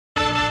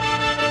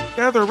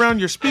Gather around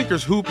your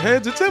speakers, hoop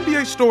heads. It's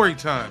NBA story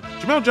time.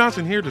 Jamel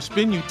Johnson here to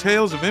spin you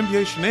tales of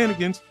NBA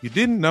shenanigans you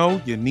didn't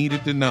know you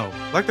needed to know.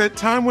 Like that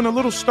time when a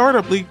little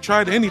startup league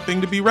tried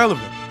anything to be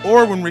relevant.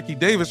 Or when Ricky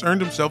Davis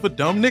earned himself a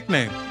dumb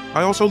nickname.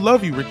 I also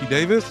love you, Ricky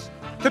Davis.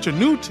 Catch a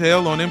new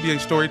tale on NBA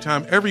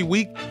Storytime every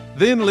week,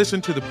 then listen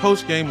to the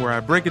post-game where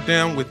I break it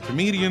down with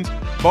comedians,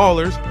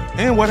 ballers,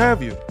 and what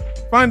have you.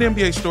 Find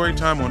NBA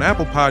Storytime on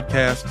Apple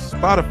Podcasts,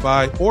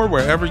 Spotify, or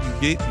wherever you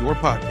get your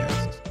podcasts.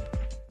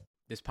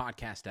 This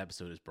podcast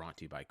episode is brought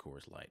to you by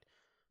Coors Light.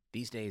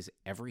 These days,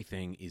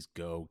 everything is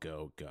go,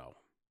 go, go.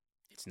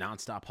 It's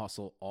nonstop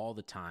hustle all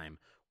the time.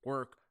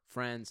 Work,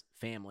 friends,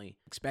 family,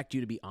 expect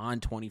you to be on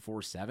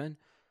 24/7.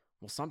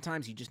 Well,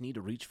 sometimes you just need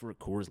to reach for a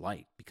Coors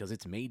Light because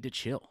it's made to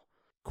chill.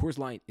 Coors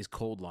Light is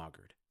cold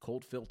lagered,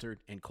 cold filtered,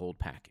 and cold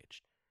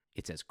packaged.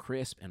 It's as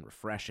crisp and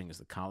refreshing as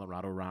the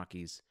Colorado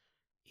Rockies.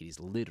 It is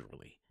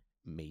literally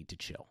made to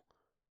chill.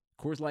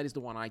 Coors Light is the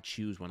one I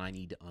choose when I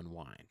need to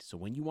unwind. So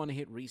when you want to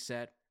hit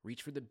reset,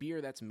 reach for the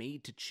beer that's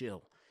made to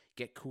chill.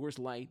 Get Coors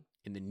Light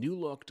in the new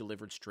look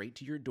delivered straight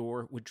to your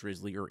door with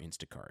Drizzly or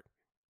Instacart.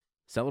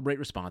 Celebrate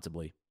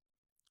responsibly.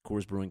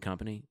 Coors Brewing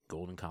Company,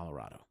 Golden,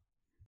 Colorado.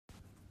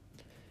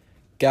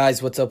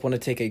 Guys, what's up? Want to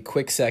take a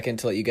quick second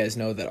to let you guys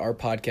know that our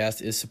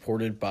podcast is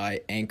supported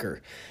by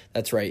Anchor.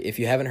 That's right. If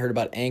you haven't heard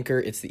about Anchor,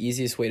 it's the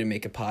easiest way to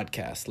make a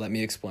podcast. Let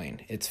me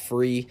explain. It's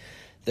free.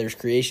 There's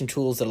creation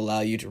tools that allow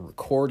you to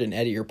record and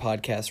edit your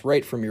podcast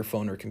right from your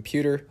phone or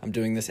computer. I'm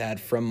doing this ad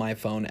from my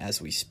phone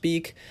as we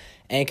speak.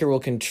 Anchor will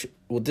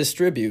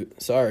distribute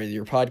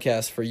your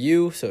podcast for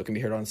you so it can be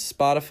heard on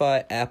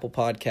Spotify, Apple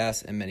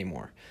Podcasts, and many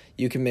more.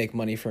 You can make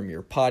money from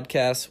your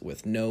podcast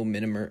with no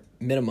minimum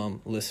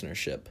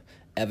listenership.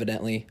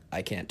 Evidently,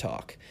 I can't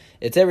talk.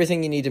 It's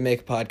everything you need to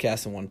make a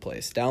podcast in one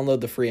place. Download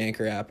the free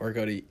Anchor app or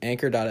go to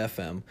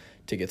anchor.fm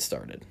to get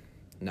started.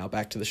 Now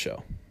back to the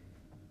show.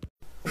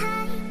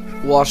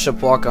 Wash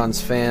Up Walk-Ons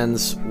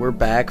fans, we're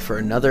back for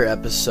another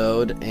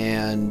episode,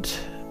 and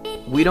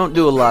we don't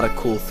do a lot of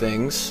cool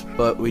things,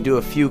 but we do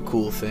a few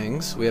cool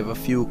things. We have a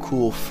few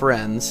cool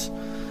friends,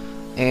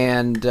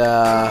 and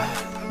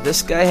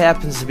this guy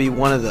happens to be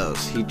one of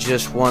those. He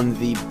just won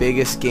the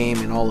biggest game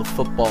in all of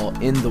football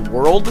in the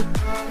world.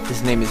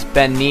 His name is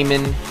Ben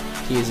Niemann.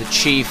 He is a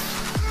Chief.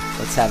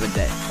 Let's have a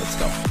day. Let's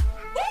go.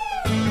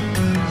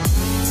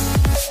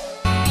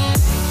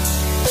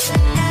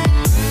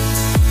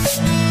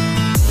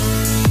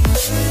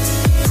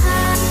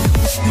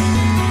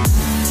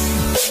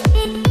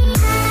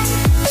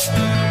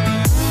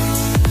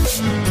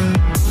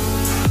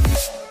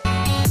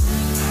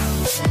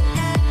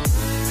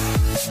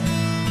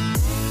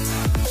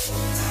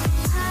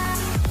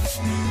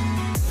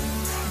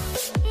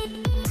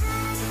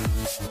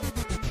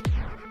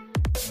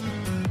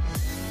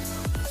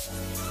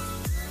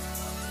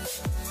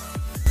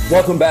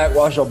 Welcome back,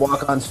 Wash Up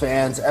Walk-Ons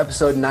fans,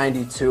 episode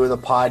 92 of the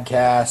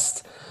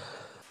podcast.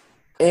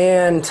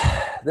 And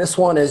this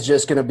one is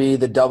just going to be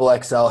the Double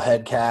XL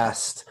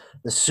Headcast,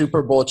 the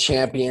Super Bowl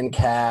champion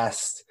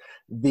cast,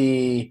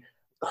 the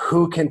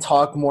who can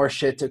talk more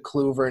shit to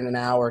Kluver in an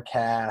hour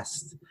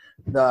cast,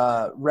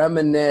 the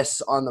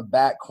reminisce on the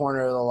back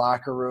corner of the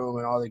locker room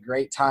and all the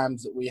great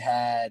times that we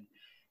had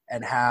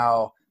and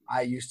how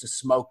I used to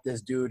smoke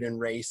this dude in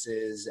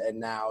races, and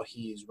now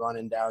he's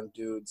running down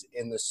dudes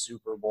in the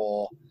Super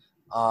Bowl.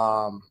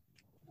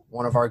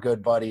 One of our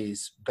good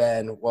buddies,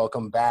 Ben,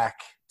 welcome back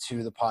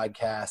to the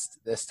podcast,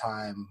 this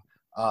time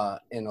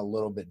in a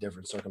little bit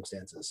different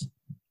circumstances.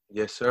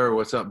 Yes, sir.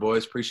 What's up,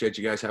 boys? Appreciate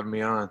you guys having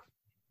me on.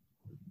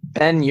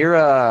 Ben, you've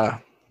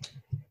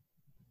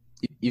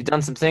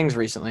done some things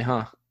recently,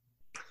 huh?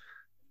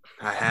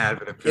 I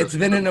have. It's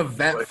been an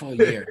eventful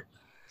year.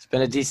 It's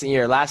been a decent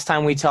year. Last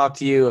time we talked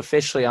to you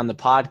officially on the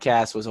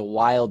podcast was a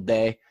wild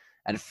day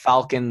at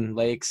Falcon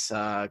Lakes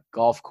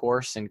golf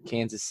course in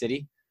Kansas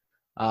City.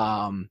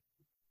 Back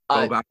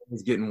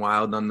was getting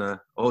wild on the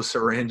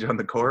syringe on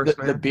the course,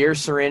 man. The beer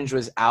syringe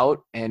was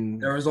out,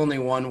 and there was only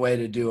one way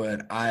to do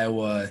an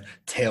Iowa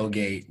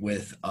tailgate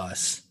with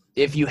us.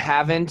 If you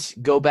haven't,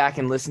 go back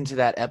and listen to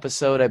that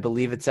episode. I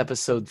believe it's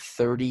episode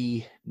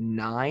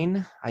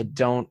 39. I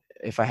don't,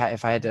 if I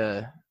had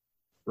to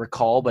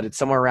recall, but it's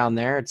somewhere around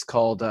there. It's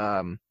called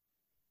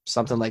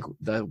something like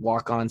the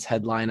Walk-Ons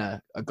headline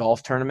a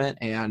golf tournament,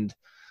 and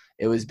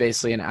it was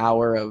basically an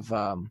hour of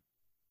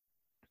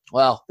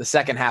the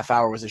second half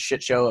hour was a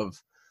shit show of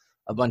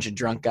a bunch of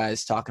drunk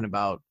guys talking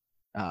about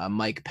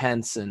Mike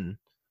Pence and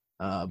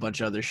a bunch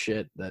of other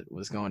shit that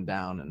was going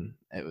down, and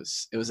it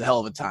was a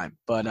hell of a time.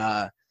 But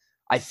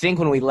I think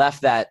when we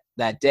left that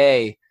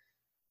day,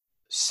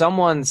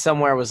 someone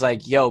somewhere was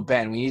like, "Yo,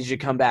 Ben, we need you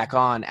to come back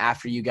on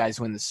after you guys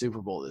win the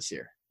Super Bowl this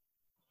year."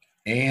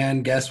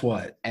 And guess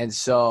what? And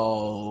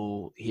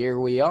so here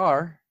we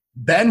are.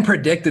 Ben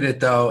predicted it,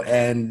 though,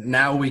 and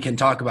now we can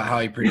talk about how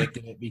he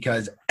predicted it,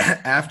 because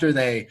after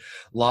they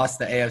lost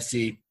the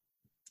AFC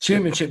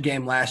Championship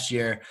game last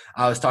year,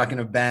 I was talking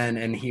to Ben,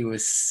 and he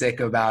was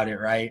sick about it,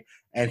 right?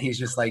 And he's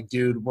just like,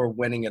 dude, we're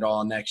winning it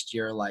all next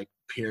year,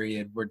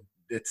 period.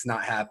 It's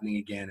not happening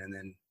again. And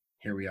then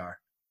here we are.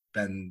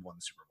 Ben won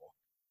the Super Bowl.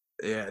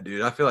 Yeah,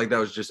 dude. I feel like that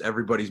was just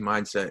everybody's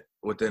mindset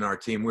within our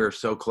team. We were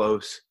so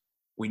close.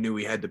 We knew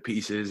we had the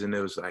pieces, and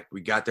it was like we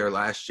got there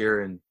last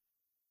year, and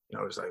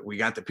it was like we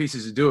got the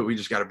pieces to do it. We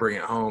just got to bring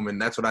it home, and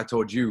that's what I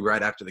told you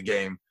right after the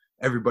game.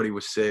 Everybody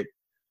was sick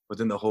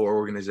within the whole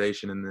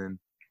organization, and then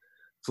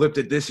flipped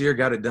it this year,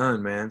 got it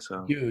done, man.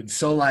 So, dude,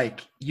 so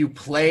like you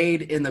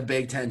played in the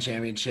Big Ten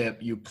championship,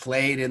 you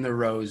played in the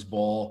Rose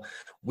Bowl,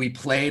 we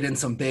played in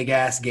some big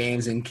ass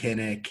games in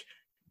Kinnick.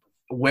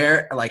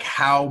 Where, like,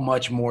 how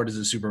much more does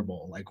a Super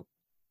Bowl? Like,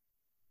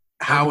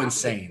 how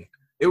insane?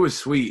 It was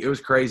sweet. It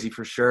was crazy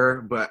for sure.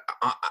 But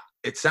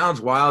it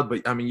sounds wild,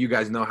 but I mean, you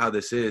guys know how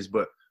this is.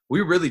 But we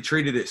really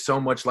treated it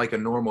so much like a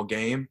normal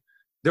game.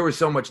 There was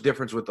so much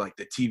difference with like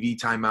the TV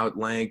timeout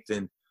length,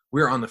 and we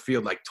were on the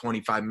field like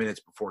 25 minutes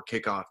before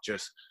kickoff,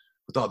 just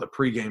with all the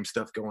pregame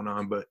stuff going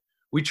on. But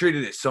we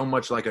treated it so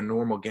much like a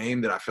normal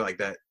game that I feel like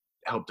that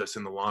helped us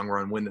in the long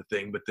run win the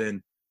thing. But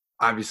then,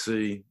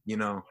 obviously,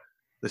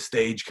 the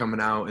stage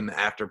coming out and the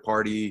after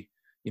party,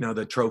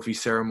 the trophy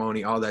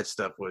ceremony, all that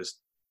stuff was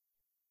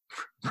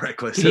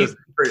reckless.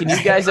 Can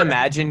you guys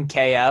imagine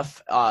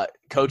KF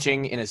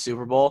coaching in a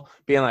Super Bowl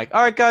being like,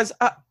 all right, guys,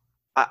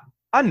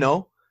 I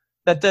know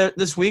that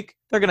this week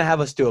they're going to have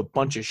us do a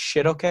bunch of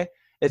shit, okay?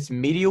 It's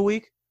media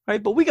week,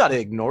 right? But we got to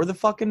ignore the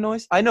fucking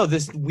noise. I know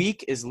this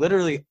week is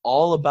literally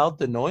all about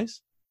the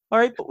noise, all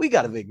right? But we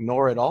got to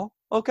ignore it all,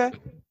 okay?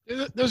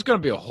 There's going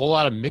to be a whole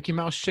lot of Mickey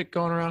Mouse shit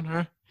going around,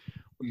 huh?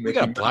 We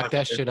got to block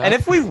that shit out. And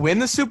if we win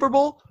the Super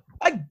Bowl,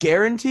 I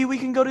guarantee we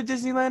can go to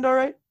Disneyland, all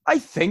right? I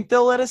think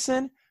they'll let us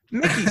in.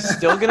 Mickey's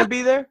still going to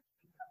be there.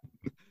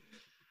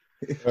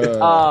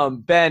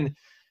 Ben.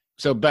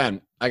 So,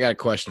 Ben, I got a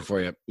question for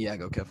you. Yeah,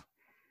 go, Kev.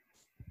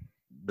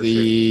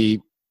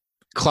 The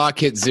clock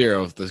hit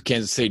 0. The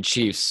Kansas City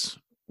Chiefs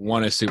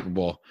won a Super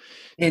Bowl.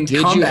 Did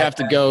you have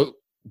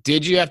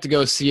to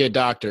go see a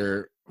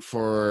doctor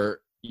for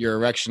your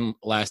erection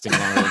lasting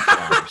longer than 4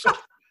 hours?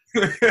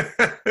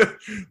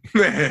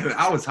 Man,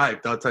 I was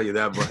hyped. I'll tell you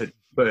that,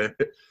 but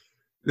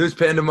there's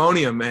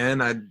pandemonium,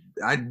 man.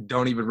 I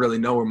don't even really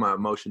know where my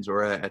emotions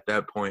were at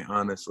that point.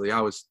 Honestly, I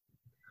was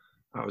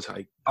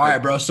hyped. All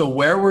right, bro. So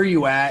where were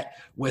you at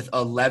with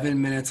 11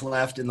 minutes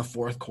left in the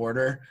fourth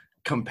quarter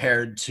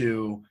compared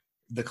to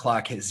the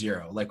clock hit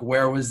 0? Like,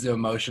 where was the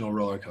emotional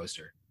roller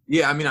coaster?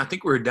 Yeah, I mean, I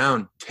think we were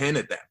down 10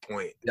 at that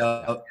point. If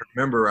I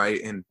remember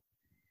right, and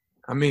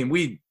I mean,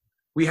 we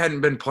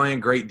hadn't been playing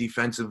great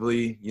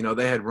defensively.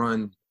 They had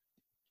run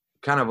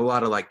kind of a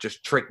lot of like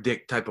just trick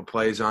dick type of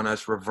plays on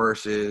us,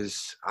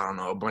 reverses, I don't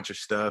know, a bunch of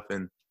stuff.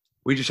 And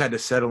we just had to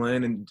settle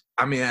in. And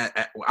I mean,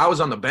 I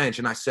was on the bench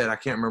and I said, I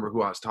can't remember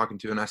who I was talking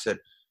to. And I said,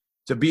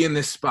 to be in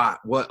this spot,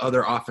 what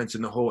other offense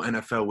in the whole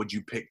NFL would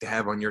you pick to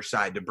have on your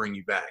side to bring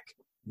you back?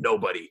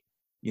 Nobody,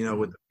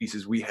 with the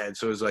pieces we had.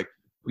 So it was like,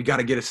 we got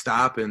to get a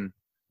stop and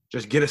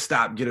just get a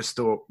stop, get a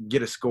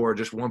score,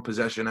 just one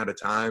possession at a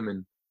time.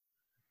 And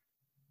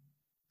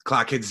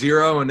clock hit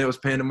 0 and it was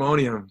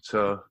pandemonium.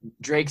 So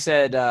Drake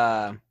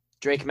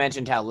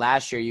mentioned how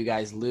last year you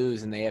guys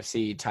lose in the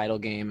AFC title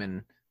game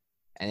and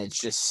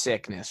it's just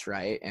sickness,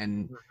 right?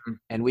 And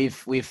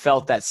we've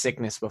felt that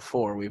sickness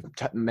before. We've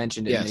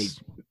mentioned it. Yes.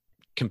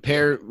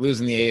 Compare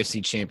losing the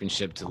AFC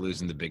championship to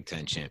losing the Big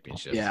Ten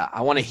championship. Yeah,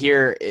 I want to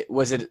hear.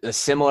 Was it a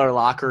similar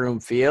locker room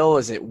feel?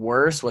 Was it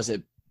worse? Was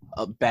it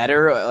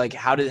better? Like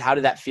how did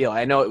that feel?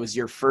 I know it was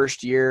your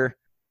first year.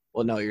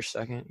 Well, no, your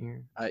second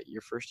year.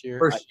 Your first year.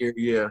 First year,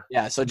 yeah.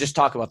 Yeah. So just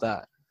talk about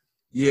that.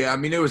 Yeah, I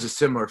mean, it was a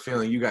similar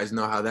feeling. You guys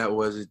know how that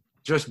was.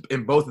 Just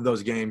in both of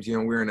those games, we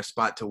were in a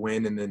spot to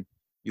win, and then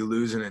you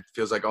lose, and it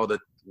feels like all the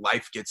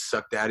life gets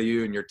sucked out of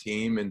you and your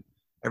team and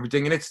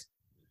everything. And it's,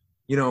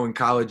 in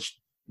college,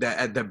 that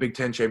at that Big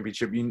Ten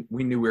championship,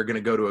 we knew we were going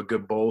to go to a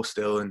good bowl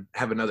still and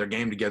have another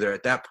game together.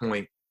 At that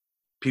point,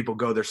 people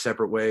go their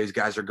separate ways.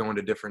 Guys are going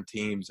to different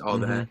teams, all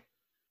that.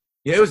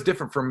 Yeah, it was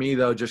different for me,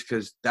 though, just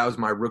because that was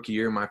my rookie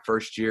year, my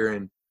first year,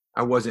 and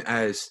I wasn't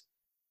as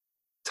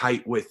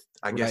tight with,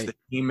 I guess, the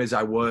team as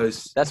I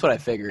was. That's what I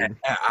figured.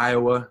 At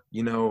Iowa,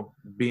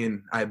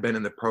 I had been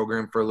in the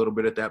program for a little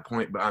bit at that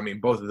point. But, I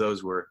mean, both of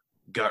those were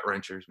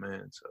gut-wrenchers,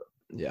 man. So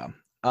yeah.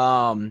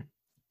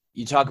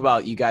 You talk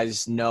about you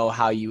guys know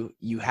how you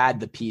had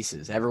the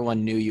pieces.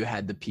 Everyone knew you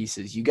had the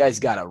pieces. You guys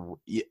got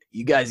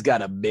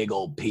a big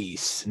old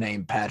piece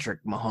named Patrick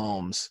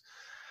Mahomes.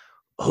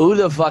 Who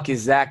the fuck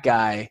is that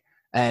guy?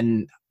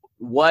 And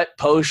what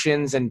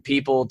potions and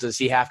people does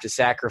he have to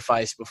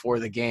sacrifice before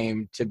the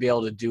game to be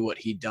able to do what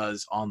he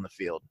does on the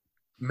field?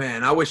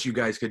 Man, I wish you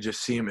guys could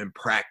just see him in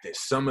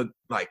practice.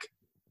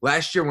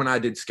 Last year when I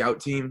did scout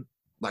team,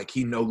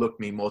 he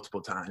no-looked me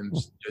multiple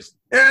times. Just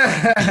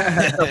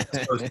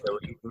so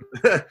silly.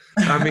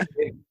 I mean,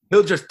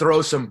 he'll just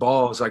throw some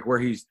balls where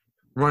he's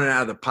running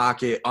out of the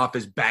pocket off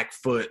his back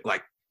foot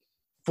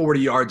 40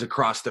 yards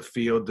across the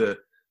field to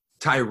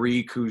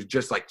Tyreek, who's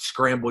just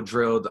scramble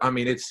drilled. I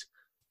mean, it's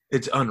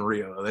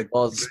unreal.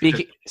 Well,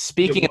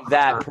 speaking of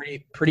that,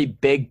 pretty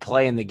big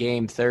play in the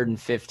game, 3rd and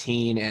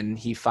 15, and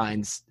he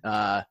finds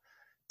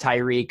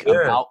Tyreek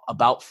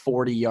about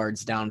 40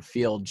 yards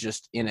downfield,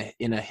 just in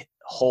a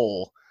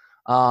hole.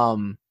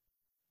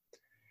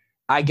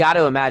 I got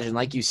to imagine,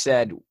 like you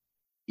said,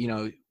 you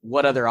know,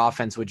 what other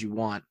offense would you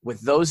want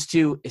with those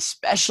two,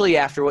 especially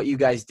after what you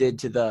guys did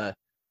to the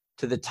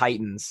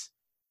Titans?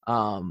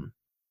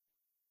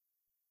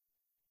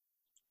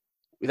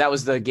 That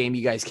was the game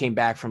you guys came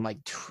back from like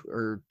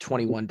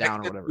 21 down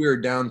or whatever. We were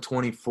down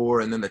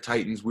 24, and then the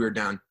Titans, we were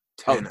down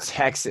 10. Oh,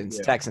 Texans.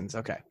 Yeah. Texans.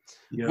 Okay.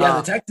 Yeah,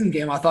 the Texans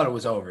game, I thought it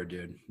was over,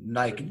 dude.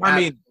 Like, I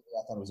mean,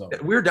 I thought it was over.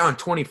 we were down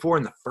 24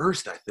 in the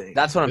first, I think.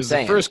 That's what It I'm was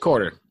saying. the first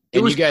quarter, It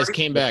and was you guys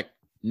crazy. came back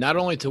not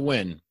only to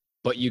win,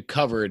 but you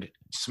covered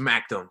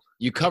Smacked them.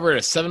 a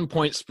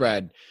 7-point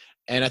spread,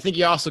 and I think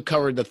you also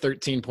covered the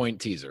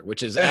 13-point teaser,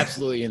 which is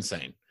absolutely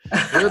insane.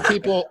 There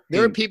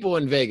were people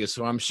in Vegas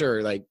who I'm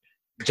sure like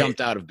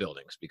jumped out of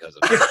buildings because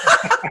of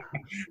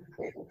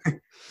it.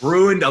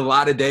 Ruined a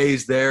lot of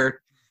days there.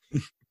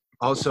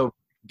 Also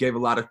gave a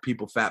lot of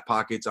people fat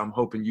pockets. I'm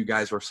hoping you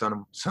guys were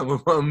some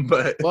of them,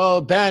 but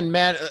Well, Ben,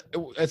 man,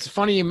 it's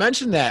funny you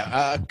mentioned that.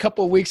 A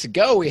couple of weeks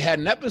ago, we had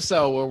an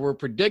episode where we're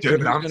predicting Dude,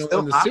 who's I'm going to still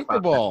win the hot Super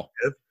about Bowl.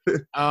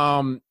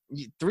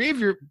 Three of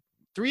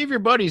your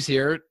buddies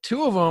here,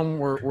 two of them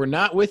were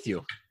not with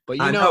you,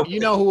 but I know. you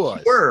know who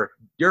was.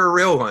 you're a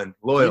real one,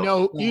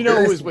 loyal. You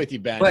know who was with you,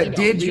 Ben. But you know,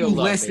 did you Leo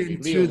love, listen baby.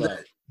 to Leo the?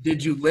 love.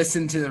 Did you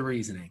listen to the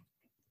reasoning?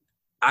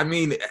 I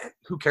mean,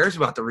 who cares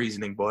about the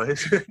reasoning,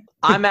 boys?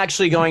 I'm going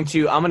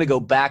to go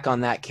back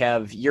on that,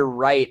 Kev. You're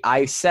right.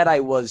 I said I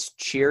was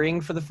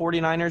cheering for the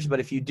 49ers, but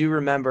if you do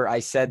remember, I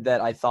said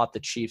that I thought the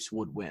Chiefs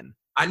would win.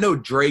 I know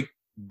Drake,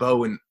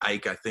 Bo, and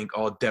Ike, I think,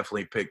 all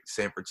definitely picked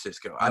San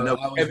Francisco. I know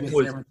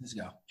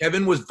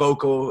Kevin was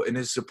vocal in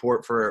his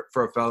support for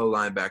a fellow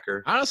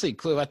linebacker. Honestly,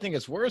 Clue, I think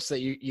it's worse that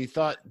you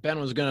thought Ben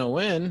was going to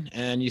win,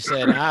 and you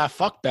said,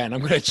 fuck Ben, I'm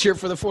going to cheer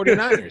for the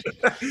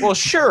 49ers. Well,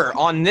 sure,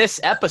 on this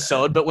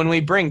episode, but when we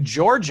bring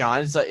George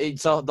on,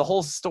 the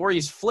whole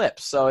story's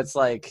flipped. So it's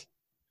like,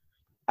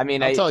 I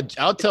mean,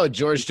 I'll tell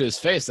George to his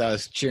face I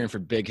was cheering for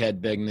Big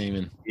Head, Big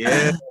Neiman.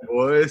 Yeah,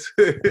 boys.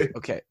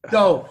 okay.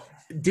 So,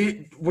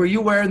 were you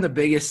wearing the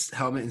biggest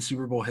helmet in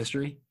Super Bowl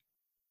history?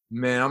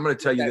 Man, I'm going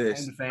to tell you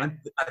this.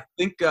 I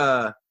think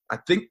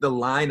the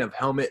line of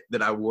helmet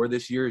that I wore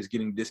this year is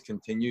getting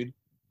discontinued.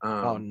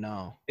 Oh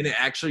no! And it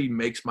actually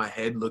makes my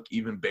head look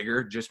even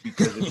bigger just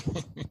because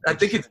I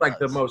think it's like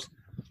the most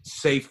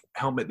safe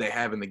helmet they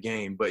have in the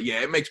game. But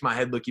yeah, it makes my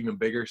head look even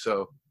bigger.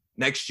 So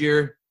next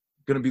year,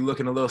 going to be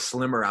looking a little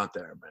slimmer out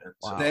there, man.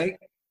 Wow. So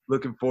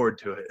looking forward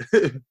to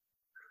it.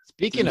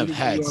 Speaking of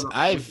heads,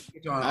 I've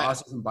on an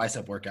awesome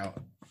bicep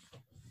workout.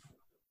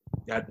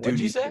 Yeah, What'd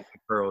you say?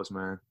 Curls,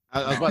 man.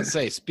 I was about to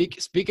say,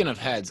 speaking of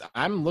heads,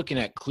 I'm looking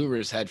at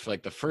Kluwer's head for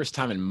like the first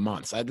time in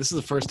months. This is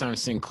the first time I've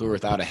seen Kluwer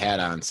without a hat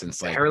on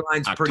since like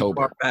hairline's pretty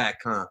October. far back,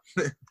 huh?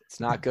 It's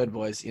not good,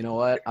 boys. You know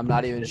what? I'm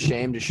not even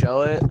ashamed to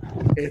show it.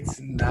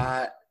 It's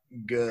not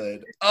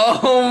good.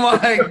 Oh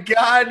my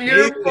God,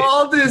 you're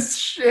bald as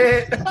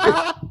shit.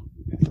 I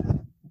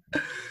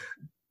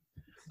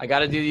got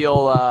to do the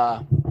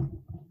old,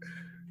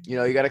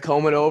 you got to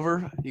comb it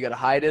over. You got to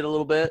hide it a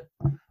little bit.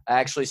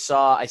 I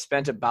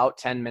spent about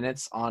 10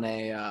 minutes on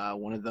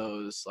one of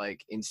those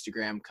like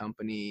Instagram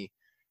company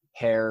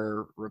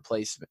hair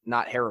replacement,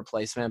 not hair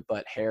replacement,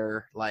 but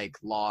hair like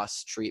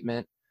loss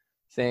treatment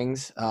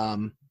things.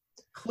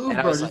 Clue,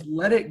 bro, just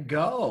let it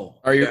go.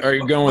 Are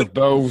you going with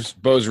Bose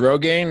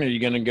Rogaine, or are you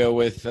going to go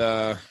with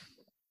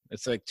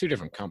it's like two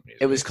different companies?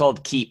 It was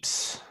called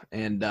Keeps,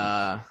 and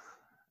I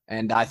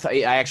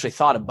actually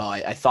thought about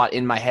it. I thought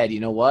in my head, you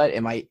know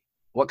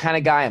what kind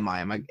of guy am I?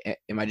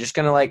 Am I just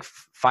gonna like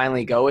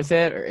finally go with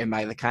it, or am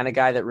I the kind of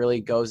guy that really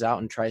goes out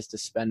and tries to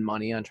spend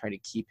money on trying to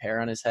keep hair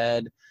on his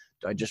head?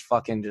 Do I just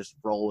fucking just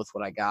roll with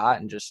what I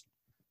got and just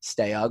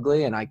stay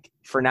ugly? And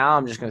for now,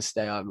 I'm just gonna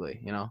stay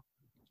ugly,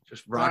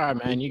 Just All rock.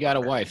 right, man. You got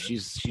a wife.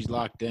 She's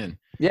locked in.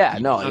 Yeah,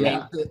 no, I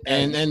yeah. mean,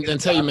 and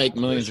until you make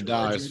millions of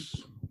dollars,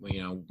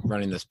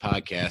 running this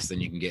podcast, then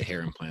you can get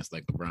hair implants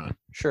like LeBron.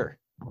 Sure.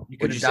 You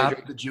could What'd you say,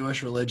 adopt the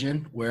Jewish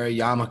religion, wear a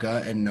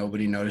yarmulke, and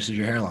nobody notices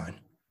your hairline.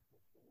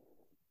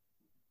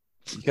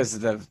 Because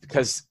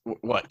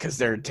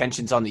their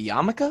attention's on the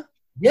yarmulke?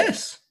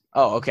 Yes.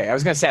 Oh, okay. I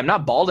was gonna say I'm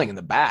not balding in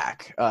the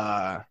back.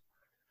 I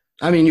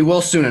mean, you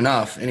will soon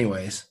enough,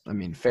 anyways. I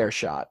mean, fair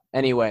shot.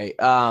 Anyway,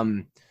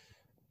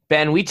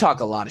 Ben, we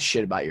talk a lot of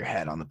shit about your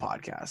head on the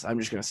podcast. I'm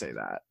just gonna say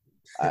that.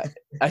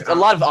 A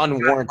lot of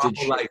unwarranted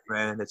shit. Life,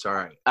 man. It's all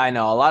right. I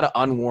know, a lot of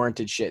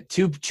unwarranted shit.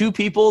 Two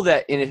people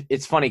that, and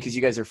it's funny because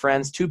you guys are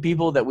friends. Two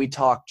people that we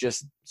talk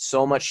just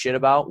so much shit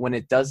about when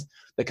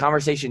the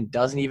conversation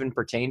doesn't even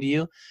pertain to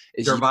you.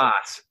 Is Gervais.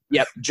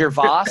 Yep,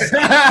 Gervais.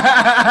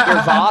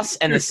 Gervais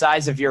and the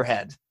size of your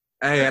head.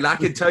 Hey, and I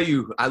can tell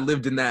you, I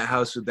lived in that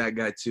house with that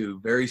guy too.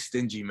 Very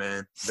stingy,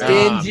 man.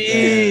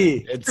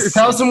 Stingy.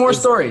 Tell us some more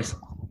stories.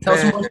 Tell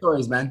us some more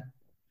stories, man.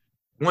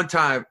 One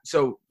time,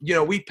 so,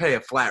 we pay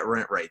a flat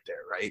rent right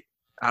there, right?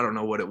 I don't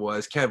know what it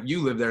was. Kev,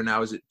 you live there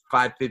now. Is it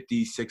 $550,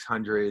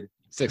 $600?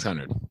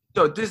 600.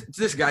 So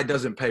this guy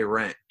doesn't pay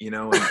rent,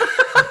 and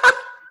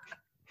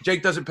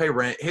Jake doesn't pay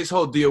rent. His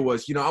whole deal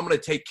was, I'm going to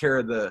take care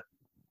of the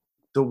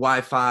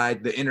Wi-Fi,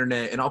 the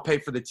internet, and I'll pay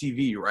for the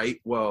TV, right?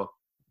 Well,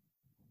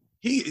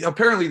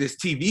 apparently this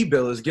TV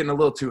bill is getting a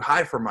little too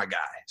high for my guy.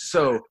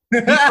 So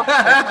he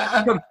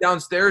comes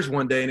downstairs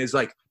one day and is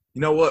like,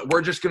 you know what?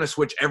 We're just going to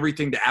switch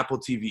everything to Apple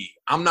TV.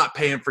 I'm not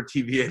paying for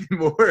TV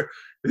anymore.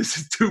 This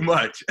is too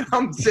much. And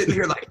I'm sitting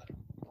here like,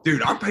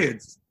 dude, I'm paying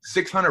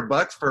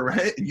 $600 for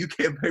rent and you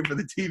can't pay for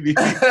the TV.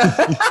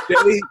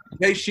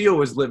 Jay Shield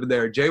was living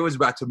there. Jay was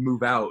about to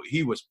move out.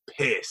 He was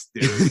pissed,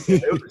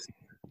 dude.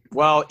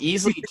 Well,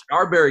 easily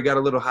Starberry got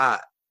a little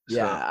hot.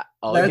 Yeah,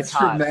 so. That's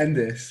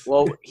tremendous.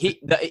 Well, he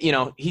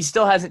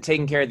still hasn't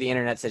taken care of the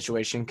internet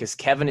situation because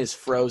Kevin is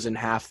frozen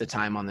half the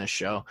time on this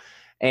show,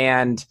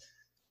 and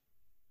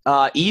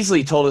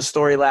Easley told a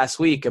story last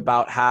week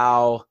about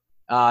how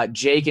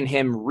Jake and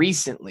him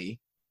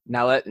recently.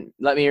 Now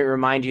let me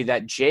remind you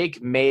that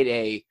Jake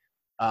made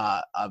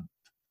a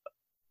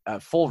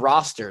full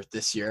roster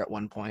this year at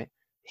one point.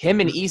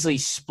 Him and Easley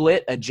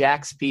split a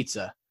Jack's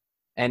Pizza.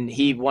 And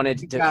he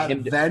wanted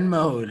him to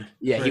Venmo'd.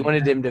 Yeah, he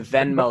wanted him to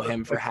Venmo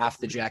him for half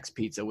the Jack's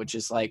Pizza, which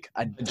is like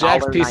a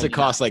Jack's Pizza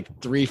costs like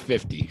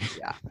 $3.50.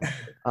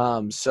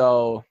 Yeah.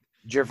 So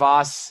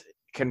Gervais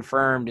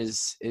confirmed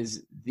is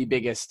the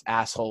biggest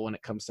asshole when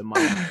it comes to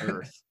money on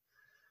earth.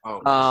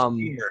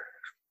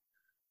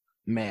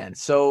 Man.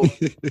 So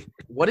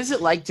what is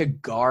it like to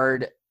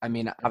guard? I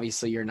mean,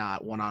 obviously you're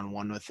not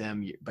one-on-one with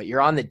him, but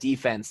you're on the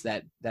defense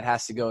that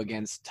has to go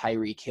against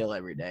Tyreek Hill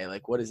every day.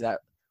 Like, what is that?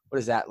 What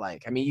is that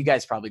like? I mean, you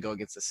guys probably go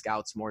against the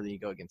scouts more than you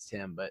go against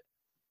him, but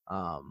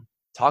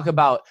talk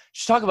about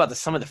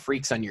some of the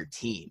freaks on your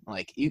team.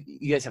 Like you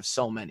guys have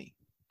so many.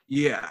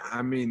 Yeah,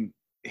 I mean,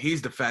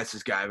 he's the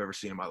fastest guy I've ever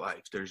seen in my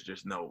life. There's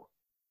just no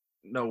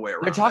way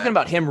around. They're talking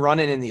about him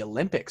running in the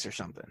Olympics or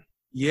something.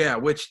 Yeah,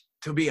 which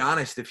to be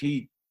honest, if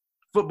he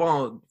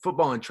football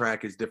and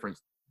track is different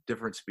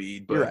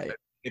speed, but right.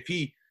 if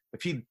he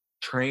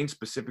trains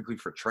specifically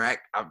for track,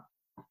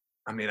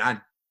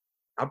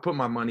 I put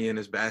my money in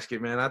his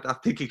basket, man. I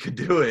think he could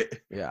do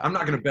it. Yeah. I'm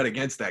not going to bet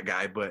against that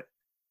guy, but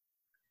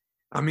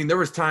I mean, there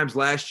was times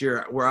last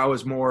year where I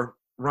was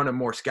running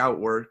more scout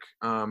work.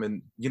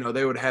 And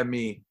they would have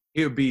me,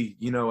 he would be,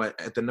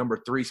 at the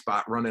number 3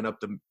 spot running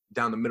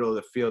down the middle of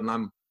the field. And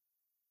I'm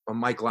a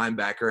Mike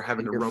linebacker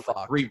having to run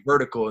 3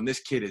 vertical. And this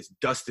kid is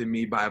dusting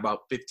me by about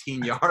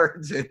 15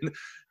 yards and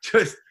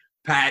just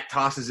Pat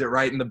tosses it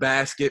right in the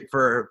basket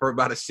for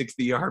about a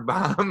 60-yard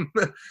bomb.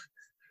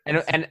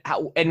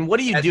 And what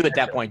do you do at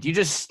that point? Do you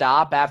just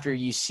stop after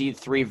you see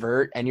 3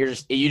 vert and you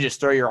just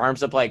throw your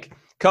arms up like,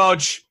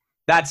 Coach,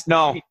 that's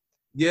no.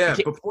 Yeah,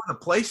 before the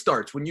play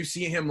starts, when you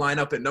see him line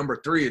up at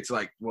number 3, it's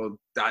like, well,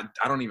 I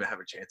don't even have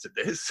a chance at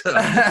this.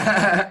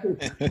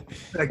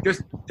 Like,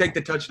 just take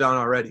the touchdown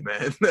already,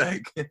 man.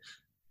 Like,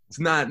 it's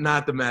not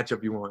the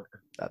matchup you want.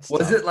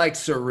 Was it like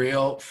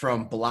surreal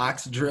from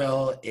blocks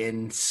drill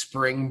in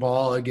spring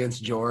ball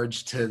against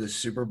George to the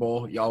Super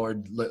Bowl? Y'all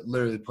were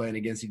literally playing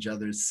against each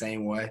other the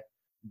same way.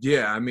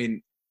 Yeah, I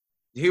mean,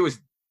 he was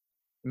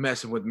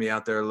messing with me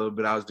out there a little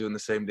bit. I was doing the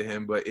same to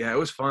him, but yeah, it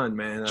was fun,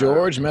 man.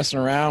 George messing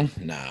around?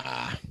 Nah.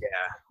 Yeah,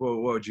 well,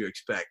 what would you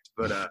expect?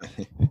 But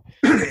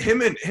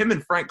him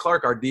and Frank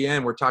Clark, our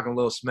DN, were talking a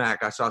little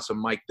smack. I saw some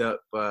mic'd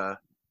up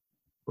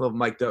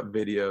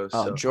videos.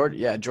 Oh, so.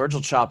 George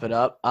will chop it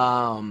up.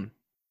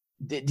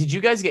 Did you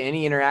guys get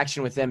any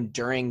interaction with them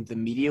during the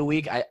media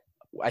week?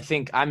 I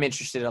think I'm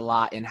interested a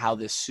lot in how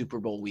this Super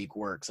Bowl week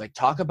works. Like,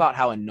 talk about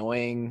how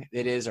annoying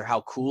it is or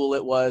how cool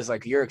it was,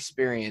 like your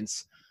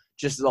experience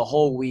just the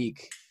whole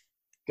week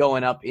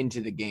going up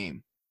into the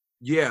game.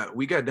 Yeah,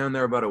 we got down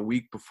there about a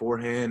week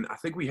beforehand. I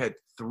think we had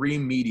 3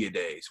 media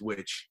days,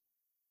 which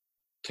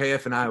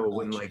KF and Iowa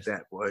wouldn't like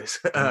that, boys.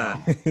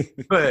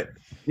 But,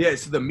 yeah,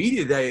 so the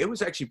media day, it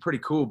was actually pretty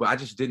cool, but I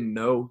just didn't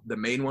know the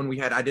main one we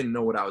had. I didn't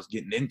know what I was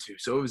getting into.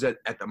 So it was at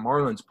the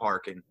Marlins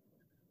Park,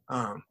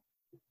 and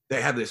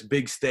they have this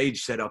big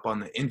stage set up on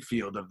the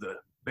infield of the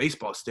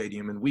baseball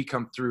stadium, and we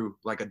come through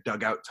like a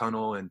dugout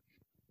tunnel and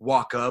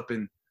walk up,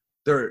 and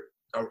they're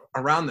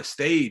around the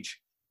stage.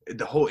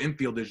 The whole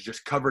infield is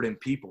just covered in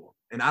people,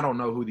 and I don't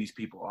know who these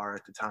people are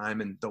at the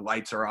time, and the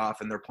lights are off,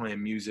 and they're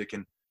playing music,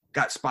 and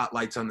got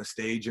spotlights on the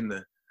stage, and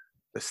the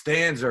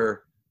stands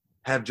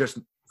have just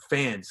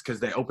fans because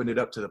they opened it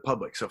up to the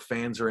public. So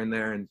fans are in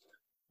there, and,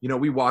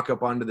 we walk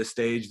up onto the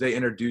stage. They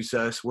introduce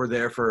us. We're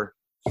there for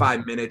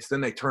 5 minutes.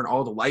 Then they turn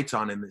all the lights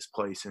on in this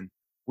place, and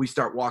we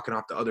start walking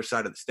off the other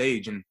side of the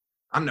stage. And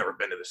I've never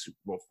been to the Super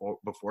Bowl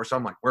before, so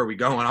I'm like, where are we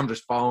going? I'm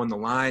just following the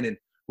line, and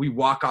we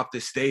walk off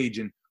this stage,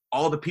 and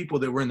all the people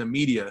that were in the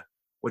media,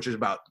 which is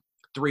about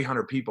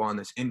 300 people on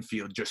this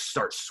infield, just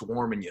start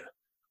swarming you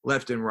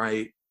left and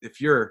right.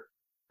 If you're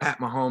Pat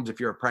Mahomes, if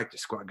you're a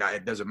practice squad guy,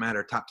 it doesn't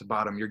matter, top to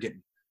bottom, you're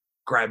getting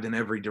grabbed in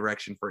every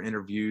direction for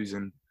interviews.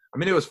 And I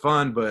mean, it was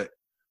fun, but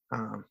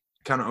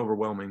kind of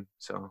overwhelming.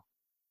 So,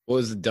 what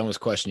was the dumbest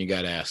question you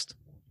got asked?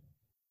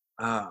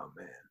 Oh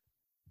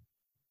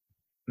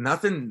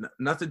man,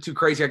 nothing too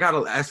crazy. I got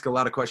to ask a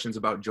lot of questions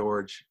about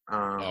George.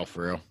 For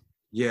real?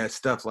 Yeah,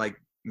 stuff like,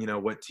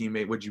 what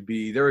teammate would you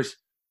be? There was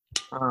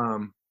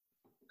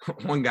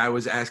one guy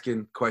was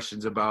asking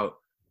questions about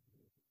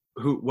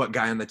what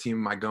guy on the team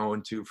am I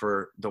going to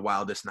for the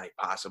wildest night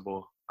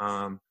possible.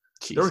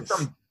 There was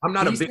some. I'm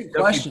not decent a big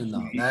question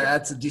though.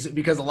 That's a decent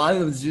because a lot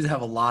of those dudes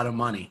have a lot of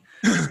money.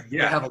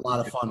 Yeah, have a lot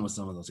of fun with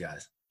some of those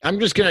guys. I'm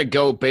just gonna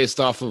go based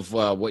off of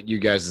what you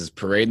guys'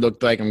 parade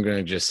looked like. I'm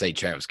gonna just say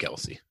Travis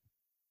Kelce.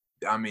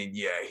 I mean,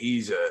 yeah,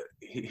 he's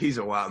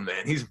a wild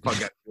man. He's a fun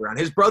guy around.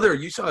 His brother,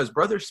 you saw his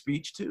brother's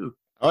speech too.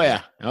 Oh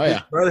yeah.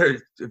 His brother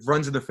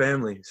runs in the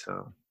family,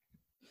 so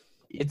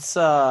It's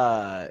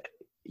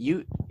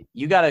you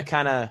got to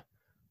kind of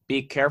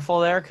be careful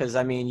there because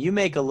I mean you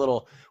make a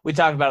little. We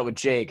talked about it with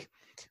Jake,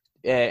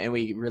 and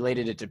we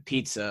related it to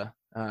pizza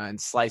and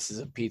slices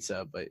of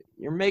pizza. But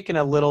you're making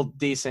a little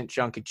decent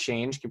chunk of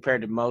change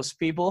compared to most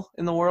people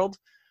in the world.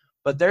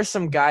 But there's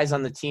some guys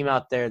on the team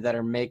out there that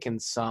are making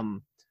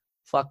some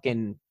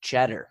fucking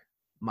cheddar,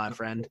 my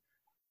friend.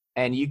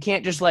 And you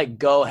can't just like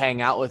go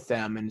hang out with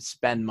them and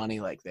spend money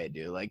like they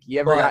do. Like you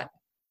ever got.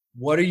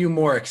 What are you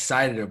more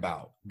excited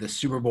about, the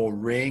Super Bowl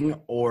ring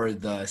or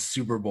the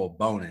Super Bowl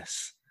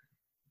bonus?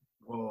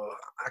 well,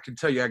 I can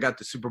tell you I got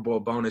the Super Bowl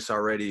bonus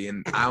already,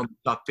 and I only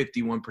got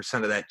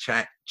 51% of that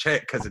check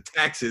because of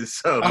taxes.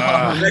 So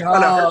that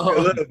kind of hurt me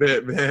a little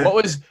bit, man. What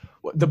was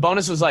the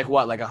bonus? Was like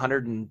what, like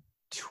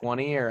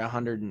 120 or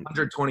 100?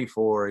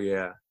 124,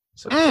 yeah.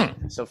 So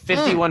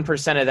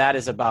 51% of that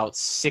is about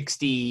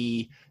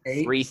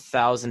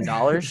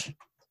 $63,000.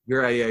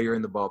 You're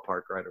in the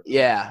ballpark, right?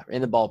 Yeah,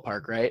 in the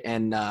ballpark, right?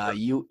 And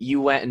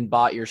you went and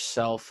bought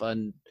yourself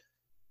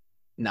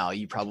no,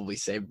 you probably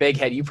say big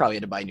head. You probably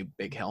had to buy a new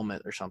big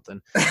helmet or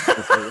something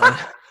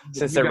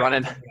since they're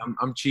running.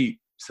 I'm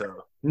cheap,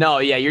 so no,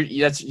 yeah,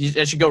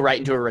 that should go right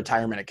into a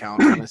retirement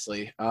account,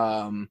 honestly.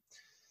 I'm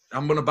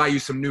gonna buy you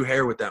some new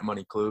hair with that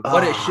money, Klug.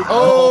 What it should?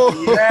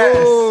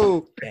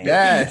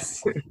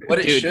 Yes. What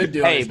it should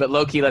do? Hey, but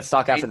low-key, let's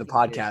talk after the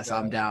podcast.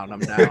 I'm down.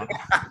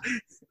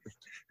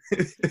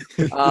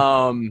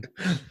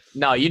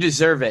 No, you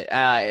deserve it,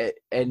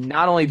 and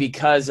not only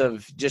because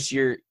of just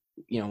your,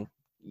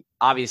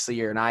 obviously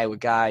you're an Iowa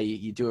guy.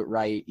 You do it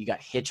right. You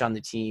got Hitch on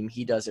the team.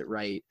 He does it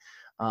right.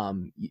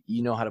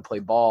 You know how to play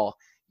ball.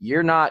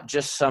 You're not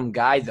just some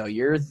guy though.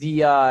 You're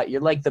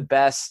like the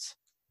best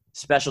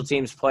special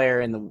teams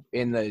player in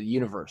the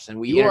universe,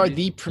 and you are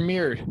the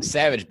premier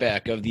savage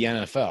back of the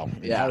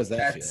NFL. Yeah, how does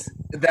that feel?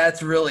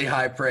 That's really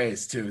high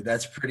praise too.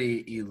 That's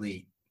pretty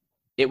elite.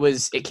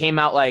 It came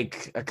out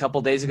like a couple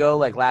days ago,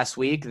 like last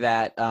week,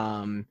 that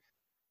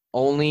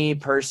only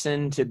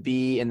person to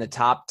be in the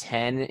top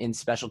 10 in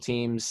special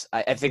teams.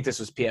 I think this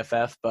was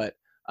PFF, but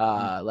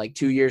like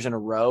 2 years in a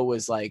row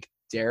was like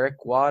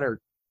Derek Watt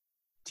or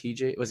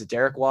TJ. Was it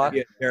Derek Watt?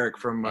 Yeah, Derek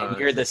from.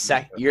 You're the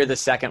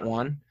second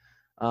one.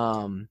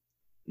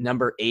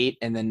 Number 8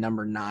 and then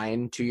number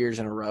 9 2 years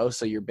in a row.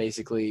 So you're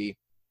basically,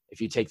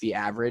 if you take the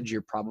average,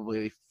 you're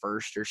probably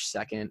first or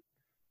second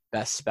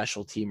best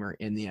special teamer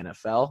in the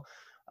NFL.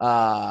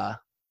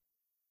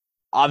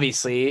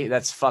 Obviously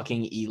that's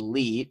fucking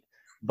elite,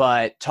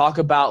 but talk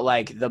about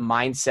like the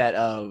mindset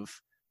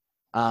of,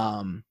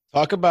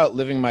 talk about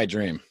living my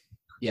dream.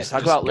 Yeah.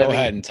 Go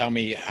ahead and tell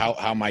me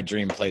how my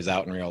dream plays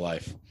out in real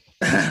life.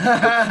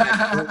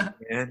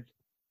 Man.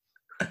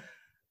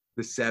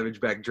 The savage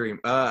back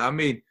dream. I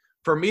mean,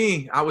 for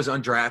me, I was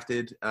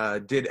undrafted,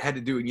 had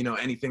to do,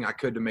 anything I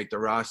could to make the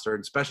roster,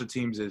 and special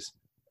teams is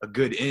a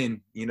good in,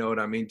 you know what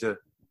I mean? To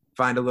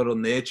find a little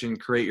niche and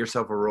create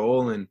yourself a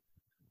role. And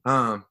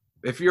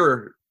if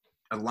you're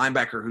a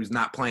linebacker who's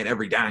not playing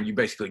every down, you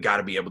basically got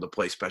to be able to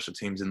play special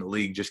teams in the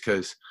league, just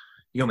because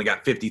you only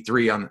got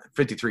 53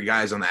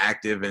 guys on the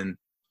active, and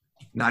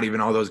not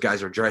even all those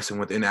guys are dressing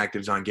with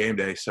inactives on game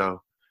day.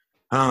 So,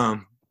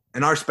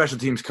 and our special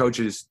teams coach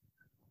is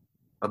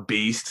a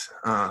beast,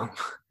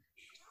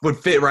 would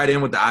fit right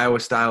in with the Iowa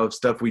style of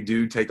stuff we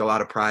do, take a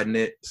lot of pride in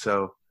it.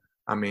 So,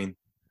 I mean,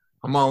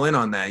 I'm all in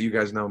on that. You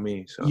guys know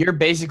me. So you're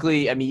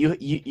basically,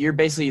 you're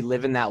basically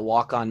living that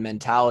walk-on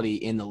mentality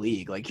in the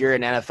league. Like you're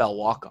an NFL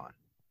walk-on,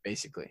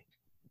 basically.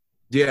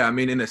 Yeah, I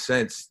mean, in a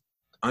sense,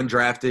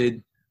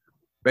 undrafted,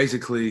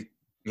 basically,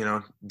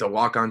 the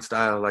walk-on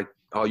style, like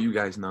all you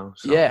guys know.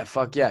 So. Yeah,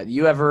 fuck yeah.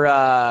 You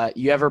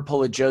ever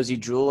pull a Josie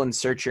Jewell and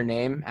search your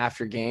name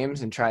after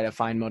games and try to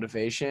find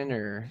motivation,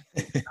 or?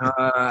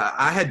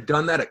 I had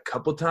done that a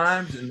couple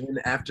times, and then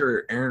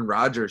after Aaron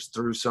Rodgers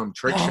threw some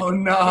trick shot. Oh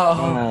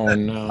no!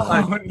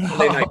 Monday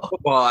Night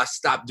Football, I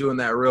stopped doing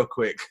that real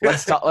quick.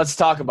 Let's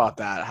talk about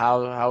that.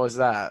 How was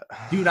that?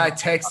 Dude, I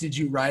texted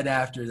you right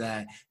after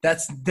that.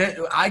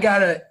 I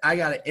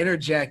gotta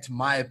interject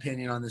my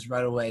opinion on this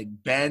right away.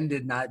 Ben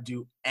did not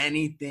do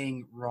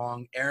anything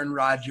wrong. Aaron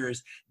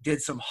Rodgers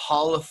did some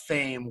Hall of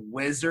Fame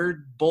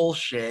wizard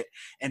bullshit,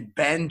 and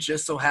Ben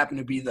just so happened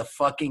to be the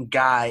fucking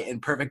guy in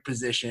perfect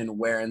position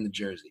wearing the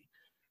jersey.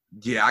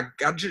 Yeah, I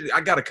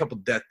got a couple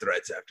death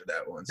threats after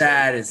that one. So.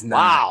 That is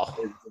not.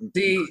 Wow.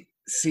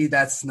 See,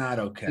 that's not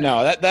okay.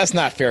 No, that's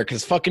not fair,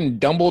 because fucking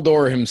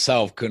Dumbledore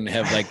himself couldn't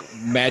have like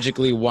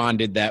magically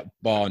wanded that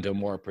ball into a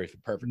more perfect.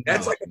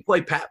 That's like a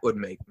play Pat would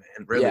make,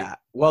 man. Really? Yeah.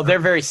 Well, they're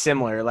very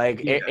similar.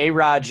 Like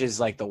A-Rod is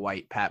like the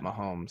white Pat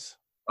Mahomes.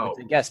 I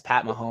guess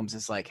Pat Mahomes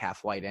is like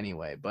half white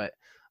anyway, but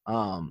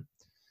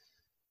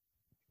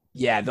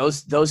Yeah,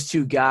 those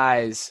two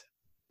guys.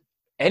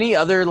 Any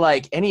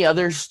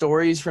other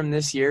stories from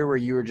this year where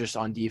you were just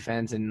on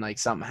defense and like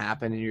something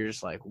happened and you're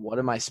just like, what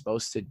am I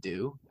supposed to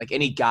do? Like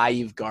any guy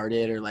you've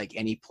guarded or like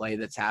any play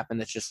that's happened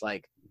that's just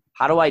like,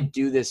 how do I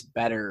do this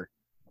better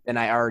than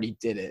I already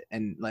did it?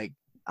 And like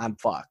I'm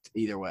fucked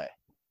either way.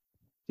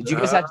 Did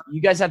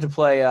you guys have to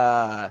play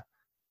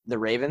the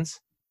Ravens?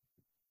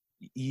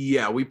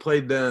 Yeah, we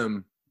played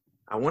them.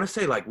 I want to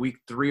say like week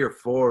 3 or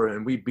 4,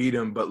 and we beat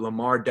them. But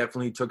Lamar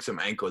definitely took some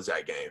ankles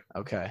that game.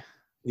 Okay.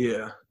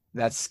 Yeah.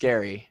 That's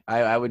scary.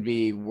 I would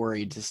be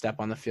worried to step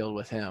on the field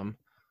with him.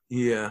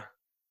 Yeah.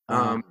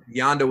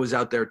 Yonda was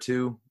out there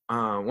too.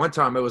 One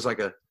time it was like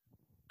a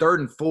 3rd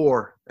and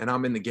 4, and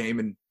I'm in the game,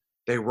 and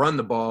they run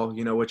the ball,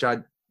 which I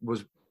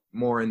was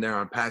more in there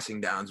on passing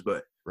downs,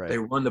 but they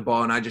run the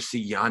ball, and I just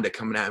see Yonda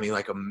coming at me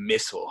like a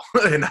missile.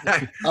 And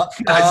I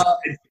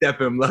step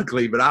him,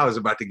 luckily, but I was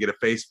about to get a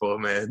face full,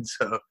 man.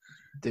 So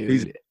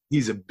dude,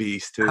 he's a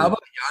beast too. How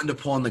about Yonda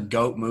pulling the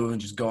GOAT move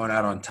and just going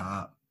out on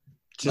top?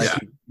 He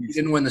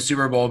didn't win the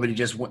Super Bowl, but he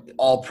just went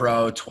all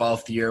pro,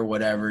 12th year,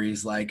 whatever.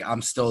 He's like,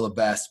 I'm still the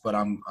best, but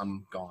I'm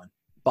gone.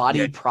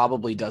 Body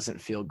probably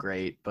doesn't feel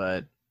great,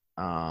 but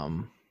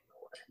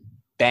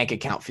bank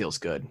account feels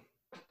good.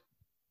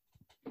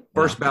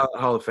 First ballot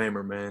Hall of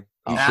Famer, man.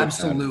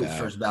 Absolute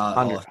first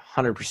ballot.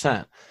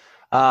 100%.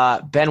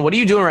 Ben, what are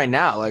you doing right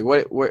now? Like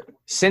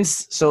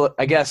so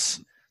I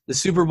guess the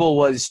Super Bowl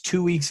was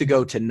 2 weeks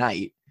ago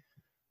tonight.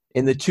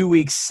 In the 2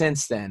 weeks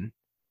since then,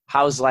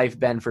 how's life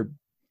been for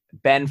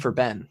Ben?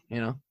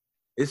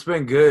 It's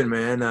been good,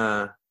 man.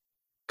 A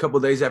couple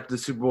of days after the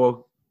Super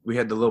Bowl, we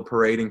had the little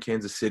parade in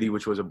Kansas City,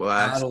 which was a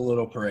blast. Not a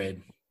little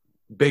parade.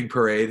 Big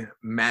parade,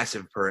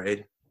 massive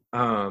parade.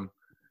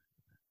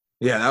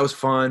 Yeah, that was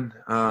fun.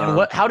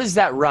 And how does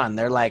that run?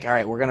 They're like, all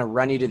right, we're gonna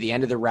run you to the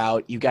end of the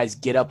route. You guys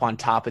get up on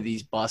top of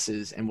these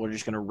buses, and we're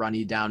just gonna run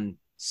you down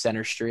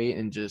Center Street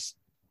and just.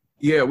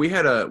 Yeah, we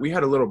had a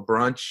little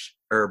brunch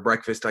or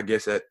breakfast, I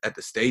guess, at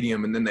the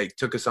stadium, and then they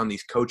took us on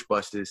these coach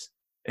buses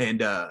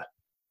and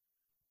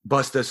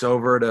bussed us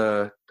over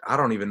to, I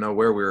don't even know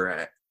where we were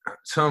at,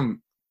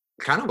 some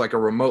kind of like a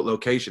remote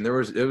location. It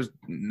was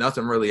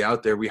nothing really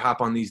out there. We hop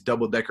on these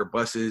double-decker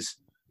buses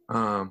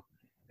and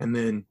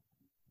then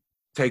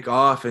take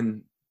off,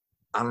 and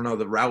I don't know,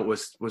 the route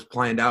was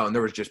planned out, and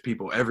there was just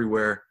people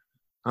everywhere.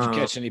 Did you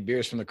catch any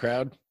beers from the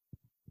crowd?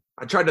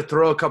 I tried to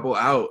throw a couple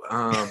out.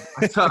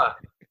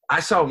 I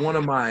saw one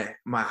of my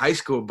high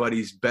school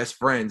buddies' best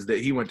friends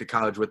that he went to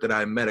college with that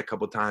I met a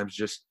couple times,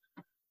 just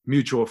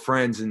mutual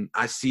friends, and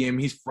I see him.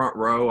 He's front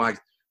row. I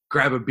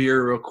grab a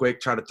beer real quick,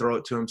 try to throw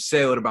it to him,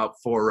 sail it about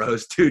 4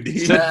 rows too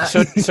deep.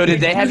 So did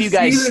they have you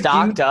guys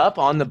stocked up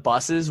on the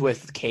buses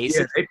with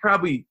cases? Yeah, they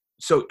probably –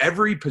 so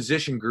every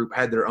position group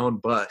had their own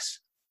bus.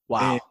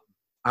 Wow. And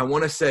I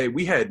want to say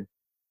we had,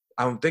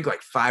 I don't think,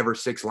 like 5 or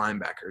 6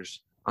 linebackers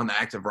on the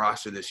active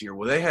roster this year.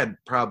 Well, they had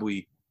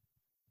probably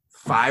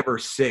 5 or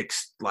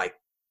 6, like,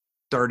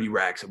 30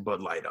 racks of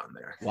Bud Light on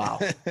there. Wow.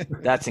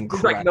 That's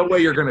incredible. Like, no way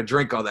you're going to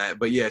drink all that.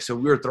 But, yeah, so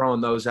we were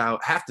throwing those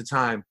out. Half the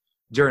time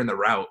during the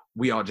route,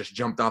 we all just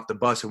jumped off the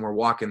bus and we're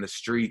walking the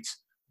streets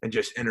and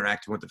just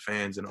interacting with the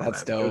fans and all that.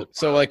 That's dope.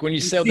 So, like, when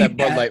you sailed that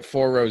Bud Light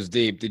 4 rows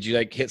deep, did you,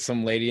 like, hit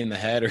some lady in the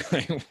head? Or,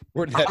 like,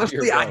 where did that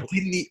Honestly, I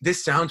didn't –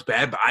 this sounds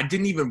bad, but I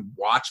didn't even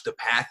watch the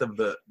path of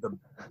the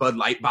Bud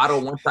Light bottle.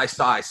 Once I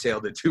saw I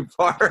sailed it too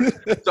far.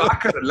 So I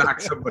could have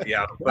knocked somebody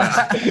out.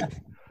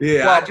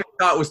 Yeah, well, I just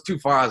thought it was too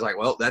far. I was like,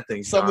 well, that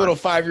thing's some gone. Little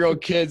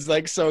 5-year-old kid's,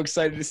 like, so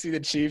excited to see the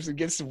Chiefs and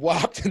gets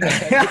whopped in the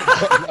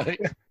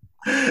head.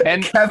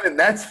 And Kevin,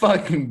 that's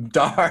fucking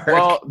dark.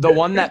 Well, the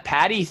one that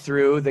Patty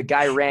threw, the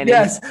guy ran in.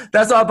 Yes,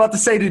 that's what I'm about to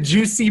say. Did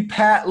you see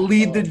Pat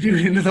lead the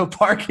dude into the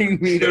parking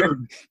meter?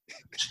 Dude,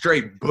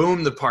 straight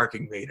boom the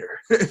parking meter.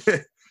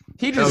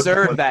 He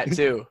deserved that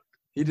too.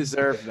 He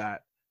deserved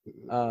that.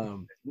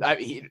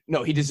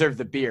 He deserved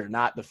the beer,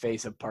 not the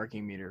face of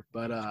parking meter.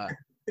 But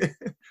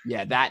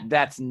yeah,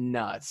 that's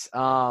nuts.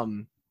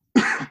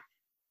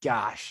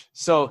 Gosh.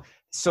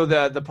 So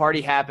the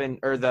party happened,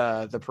 or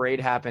the parade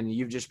happened.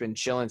 You've just been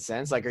chilling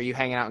since. Like, are you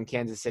hanging out in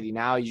Kansas City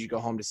now? You go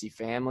home to see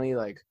family?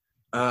 Like,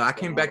 I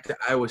came back to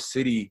Iowa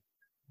City,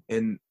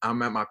 and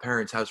I'm at my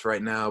parents' house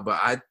right now. But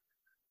I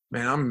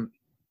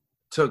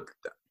took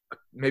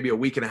maybe a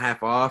week and a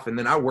half off, and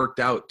then I worked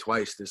out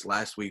twice this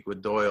last week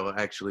with Doyle,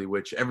 actually.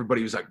 Which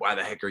everybody was like, "Why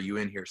the heck are you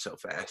in here so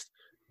fast?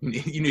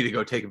 You need to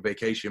go take a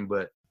vacation."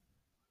 But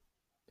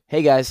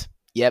hey, guys.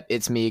 Yep,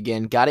 it's me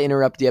again. Got to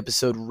interrupt the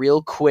episode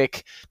real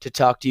quick to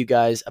talk to you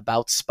guys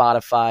about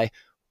Spotify,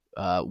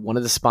 one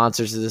of the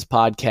sponsors of this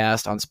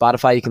podcast. On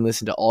Spotify, you can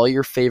listen to all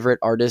your favorite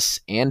artists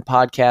and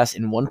podcasts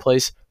in one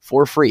place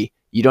for free.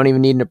 You don't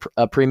even need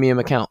a premium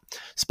account.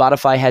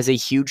 Spotify has a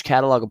huge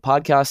catalog of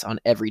podcasts on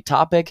every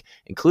topic,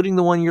 including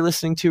the one you're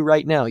listening to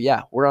right now.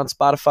 Yeah, we're on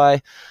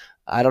Spotify.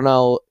 I don't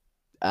know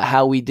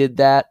how we did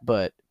that,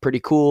 but pretty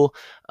cool.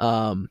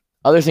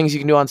 Other things you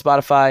can do on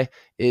Spotify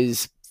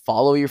is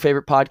Follow your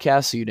favorite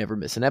podcast so you never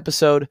miss an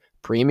episode.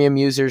 Premium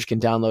users can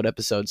download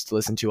episodes to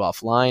listen to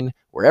offline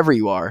wherever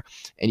you are,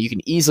 and you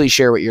can easily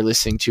share what you're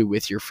listening to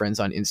with your friends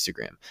on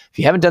Instagram. If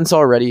you haven't done so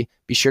already,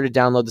 be sure to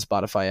download the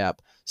Spotify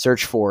app,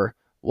 search for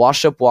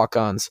Washed Up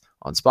Walk-Ons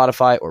on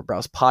Spotify, or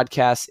browse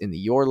podcasts in the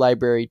Your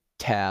Library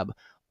tab.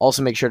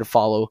 Also, make sure to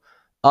follow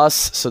us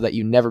so that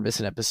you never miss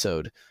an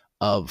episode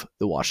of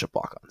the Washed Up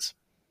Walk-Ons.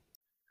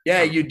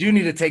 Yeah, you do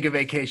need to take a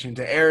vacation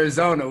to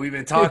Arizona. We've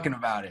been talking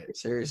about it.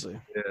 Seriously.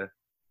 Yeah.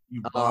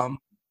 You bum.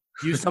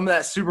 Use some of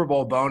that Super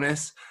Bowl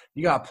bonus.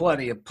 You got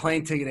plenty. A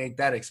plane ticket ain't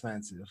that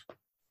expensive.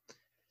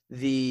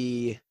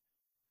 It's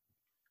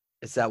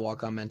that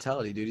walk-on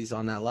mentality, dude. He's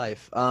on that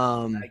life.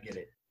 I get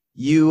it.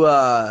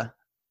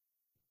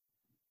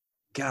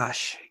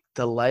 Gosh,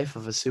 the life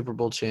of a Super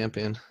Bowl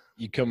champion.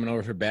 You coming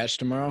over for Batch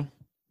tomorrow?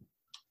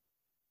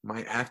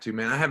 Might have to,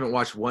 man. I haven't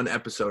watched one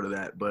episode of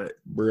that, but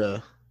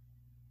Bruh.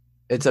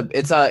 It's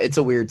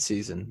a weird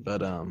season,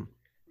 but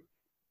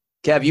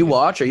Kev, you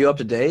watch? Are you up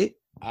to date?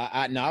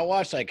 I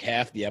watched like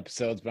half the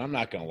episodes, but I'm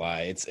not gonna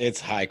lie, it's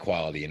high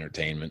quality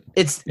entertainment.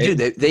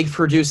 Dude, they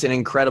produce an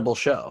incredible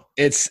show.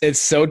 It's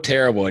so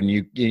terrible,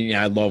 and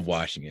I love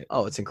watching it.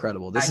 Oh, it's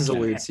incredible. This is a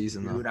weird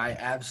season, though. Dude, I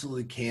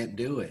absolutely can't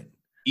do it.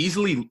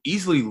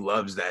 easily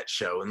loves that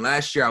show. And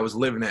last year I was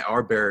living at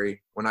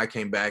Arbery when I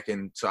came back,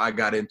 and so I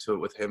got into it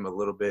with him a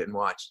little bit and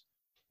watched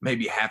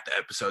maybe half the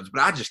episodes,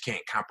 but I just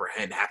can't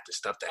comprehend half the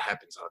stuff that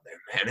happens on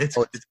there, man.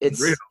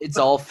 It's real. It's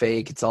all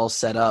fake. It's all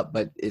set up,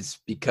 but it's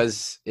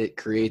because it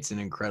creates an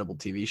incredible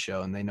TV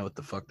show, and they know what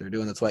the fuck they're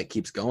doing. That's why it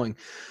keeps going.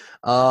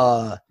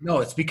 No,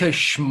 it's because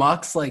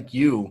schmucks like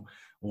you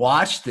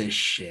watch this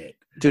shit.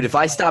 Dude, if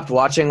I stopped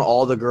watching,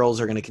 all the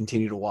girls are going to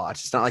continue to watch.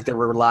 It's not like they're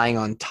relying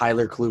on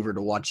Tyler Kluver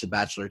to watch The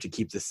Bachelor to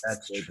keep this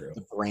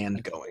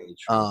brand going.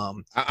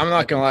 I'm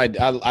not gonna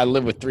lie. I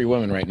live with 3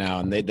 women right now,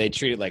 and they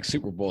treat it like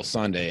Super Bowl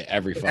Sunday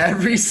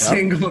every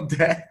single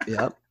day.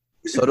 Yep.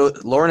 So do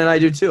Lauren and I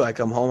do too. I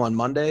come home on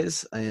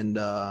Mondays and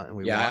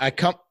we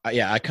watch.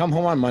 I come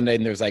home on Monday,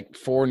 and there's like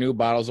 4 new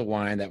bottles of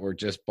wine that were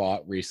just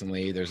bought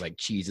recently. There's like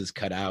cheeses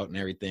cut out and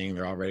everything.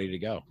 They're all ready to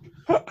go.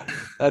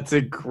 That's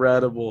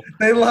incredible.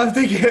 They love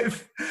to get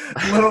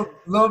a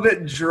little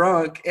bit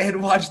drunk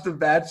and watch The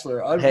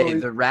Bachelor. Hey,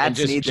 the rats and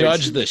just need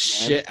judge the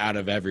shit out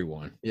of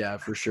everyone. Yeah,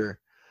 for sure.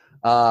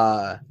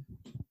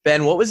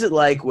 Ben, what was it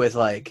like with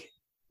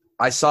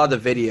I saw the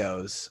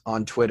videos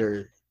on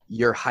Twitter,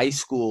 your high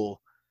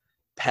school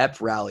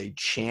pep rally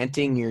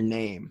chanting your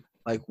name.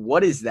 Like,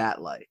 what is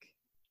that like?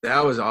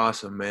 That was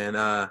awesome,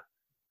 man.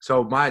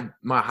 So my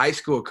high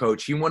school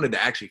coach, he wanted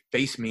to actually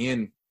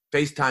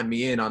FaceTime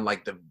me in on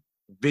like the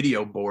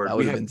video board. That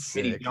would have been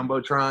sick.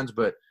 Jumbotrons,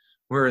 but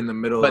we're in the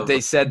middle But they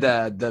said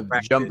the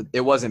jump,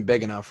 it wasn't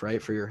big enough,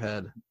 right, for your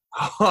head.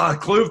 Oh,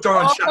 Klub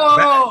throwing shots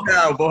back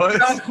now, boys.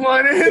 That's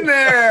one in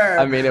there.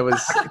 I mean, it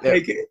was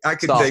I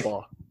could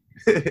softball.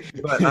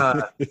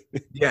 But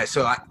yeah,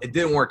 so it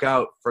didn't work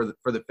out for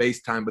the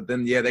FaceTime, but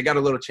then they got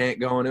a little chant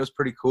going. It was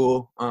pretty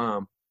cool.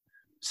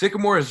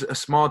 Sycamore is a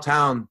small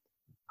town,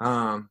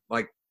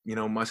 like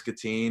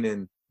Muscatine,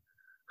 and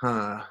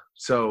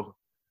so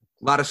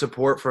a lot of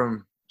support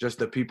from just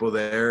the people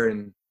there.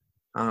 And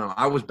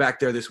I was back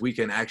there this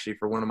weekend actually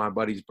for one of my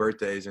buddy's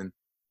birthdays, and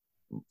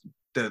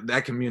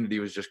that community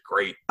was just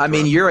great. I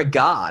mean, you're a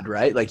god,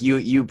 right? Like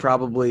you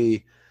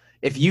probably,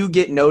 if you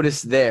get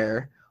noticed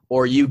there,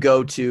 or you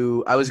go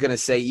to, I was going to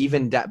say,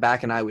 even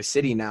back in Iowa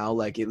City now,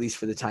 like at least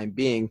for the time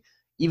being,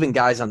 even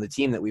guys on the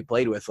team that we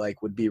played with,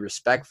 like, would be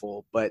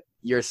respectful. But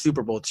you're a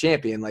Super Bowl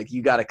champion. Like,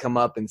 you got to come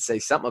up and say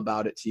something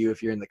about it to you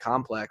if you're in the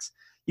complex.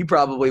 You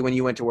probably, when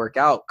you went to work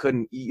out,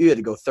 you had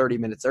to go 30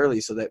 minutes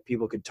early so that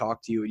people could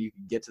talk to you and you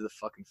could get to the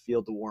fucking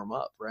field to warm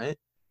up, right?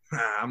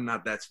 I'm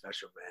not that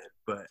special, man.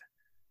 But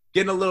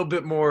getting a little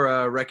bit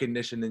more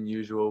recognition than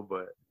usual,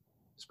 but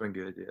it's been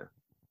good, yeah.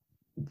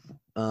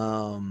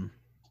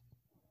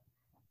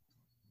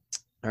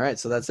 All right,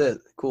 so that's it.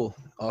 Cool.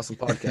 Awesome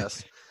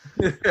podcast.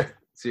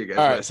 See you guys.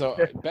 All right, so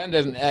Ben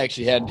doesn't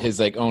actually had his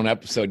own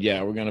episode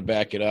yet. We're gonna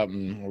back it up,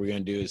 and we're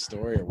gonna do his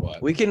story or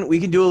what? We can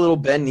do a little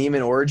Ben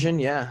Neiman origin,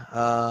 yeah.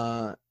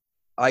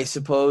 I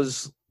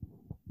suppose,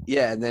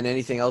 yeah. And then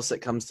anything else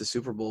that comes to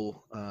Super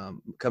Bowl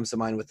comes to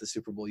mind with the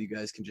Super Bowl, you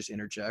guys can just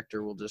interject,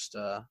 or we'll just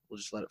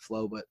let it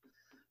flow. But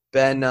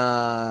Ben,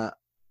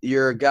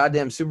 you're a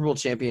goddamn Super Bowl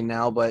champion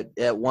now, but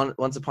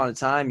once upon a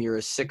time, you're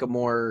a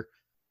Sycamore.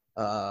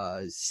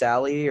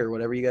 Sally or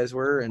whatever you guys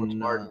were, and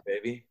Martin,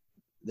 baby.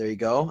 There you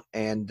go.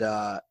 And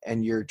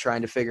you're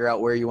trying to figure out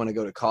where you want to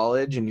go to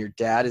college, and your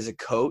dad is a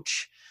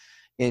coach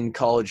in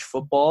college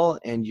football,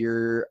 and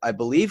you're, I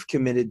believe,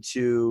 committed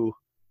to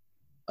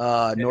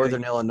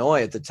Northern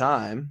Illinois at the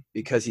time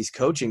because he's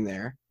coaching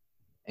there.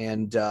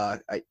 And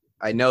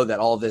I know that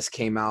all this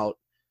came out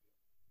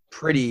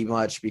pretty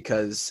much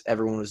because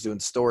everyone was doing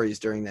stories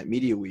during that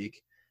media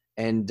week,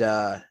 and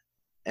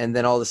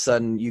then all of a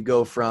sudden you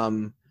go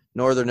from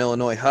Northern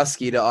Illinois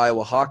Husky to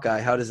Iowa Hawkeye.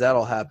 How does that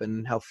all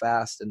happen? How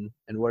fast? And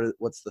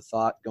what's the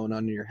thought going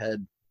on in your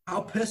head?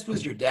 How pissed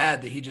was your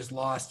dad that he just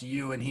lost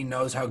you and he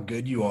knows how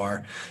good you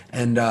are?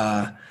 And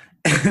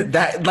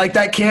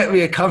that can't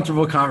be a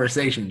comfortable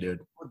conversation,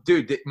 dude.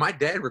 Dude, my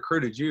dad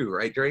recruited you,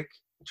 right, Drake?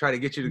 Try to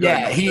get you to go.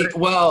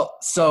 Yeah,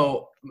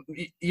 so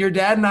your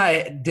dad and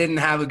I didn't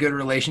have a good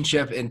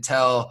relationship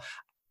until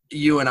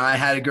you and I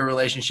had a good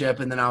relationship,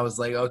 and then I was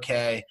like,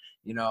 okay,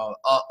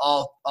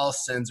 all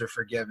sins are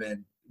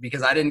forgiven,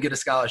 because I didn't get a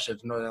scholarship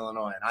to Northern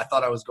Illinois, and I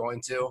thought I was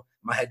going to.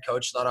 My head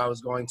coach thought I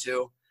was going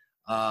to.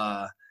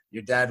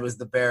 Your dad was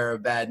the bearer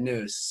of bad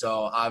news,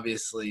 so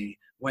obviously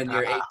when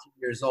you're 18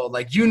 years old,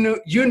 like you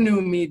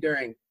knew me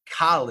during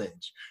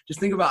college.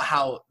 Just think about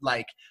how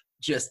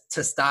just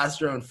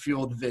testosterone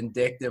fueled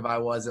vindictive I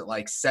was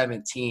at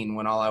 17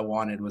 when all I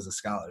wanted was a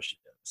scholarship.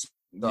 So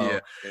Yeah.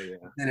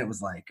 then it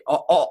was like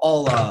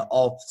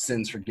all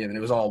sins forgiven.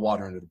 It was all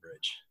water under the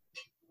bridge.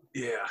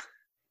 Yeah.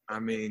 I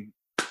mean,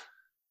 at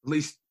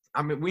least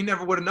we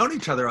never would have known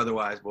each other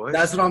otherwise, boys.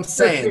 That's what I'm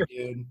saying,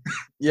 dude.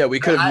 Yeah, we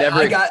could have never.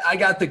 I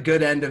got the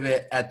good end of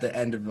it at the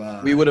end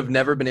of. We would have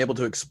never been able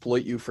to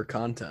exploit you for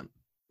content.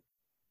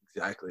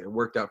 Exactly. It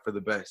worked out for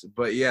the best.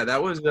 But yeah,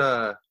 that was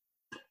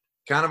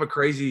kind of a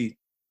crazy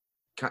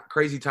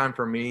time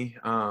for me.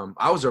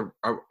 I was a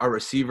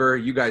receiver.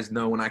 You guys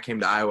know when I came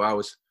to Iowa, I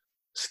was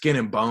skin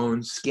and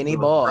bones. Skinny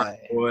boy.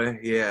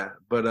 Yeah.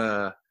 But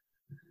I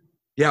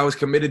was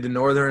committed to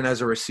Northern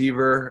as a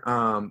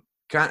receiver.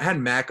 Had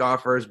MAC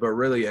offers, but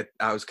really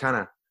I was kind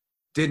of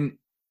didn't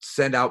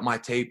send out my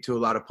tape to a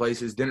lot of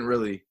places. Didn't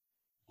really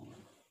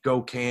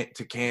go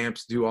to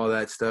camps, do all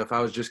that stuff.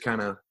 I was just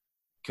kind of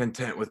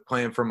content with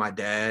playing for my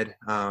dad,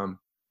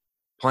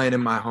 playing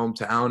in my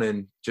hometown,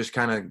 and just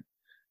kind of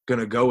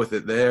gonna go with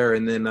it there.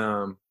 And then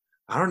I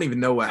don't even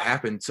know what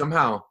happened.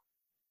 Somehow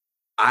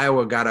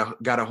Iowa got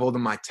a hold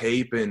of my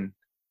tape, and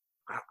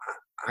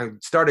I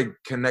started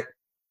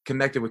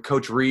connected with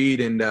Coach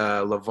Reed and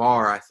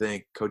LeVar, I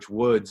think, Coach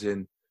Woods,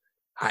 and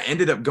I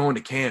ended up going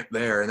to camp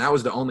there, and that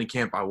was the only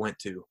camp I went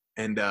to.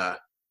 And got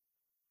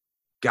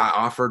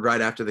offered right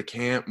after the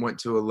camp, went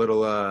to a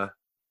little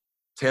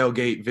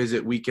tailgate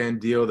visit weekend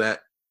deal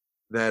that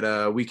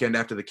weekend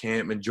after the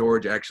camp, and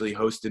George actually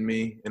hosted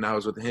me, and I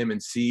was with him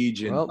and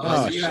Siege. And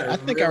I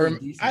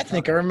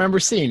think I remember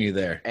seeing you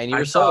there. And you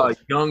were saw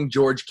young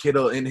George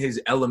Kittle in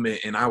his element,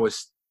 and I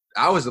was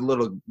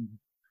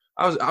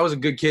a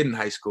good kid in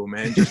high school,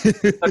 man. Just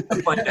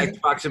playing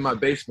Xbox in my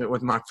basement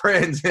with my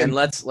friends. And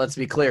let's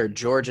be clear,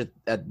 George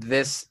at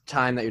this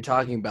time that you're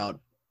talking about,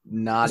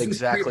 not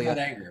exactly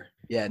anger.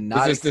 Yeah,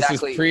 not this exactly.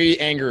 This is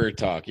pre-anger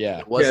talk.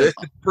 Yeah. This is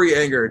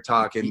pre-anger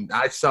talk, and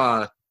I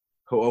saw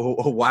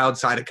a wild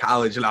side of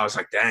college, and I was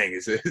like, "Dang,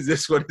 is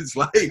this what it's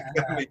like?"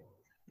 I mean,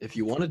 if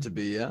you wanted to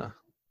be, yeah.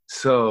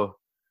 So,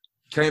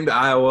 came to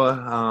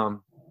Iowa.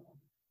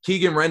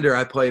 Keegan Render,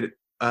 I played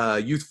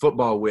youth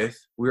football with.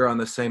 We were on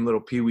the same little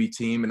peewee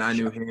team, and I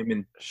knew him.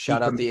 And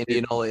shout out the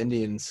Indianola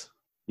Indians.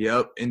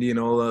 Yep,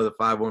 Indianola, the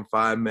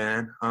 515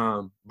 man.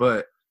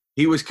 But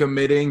he was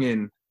committing,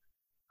 and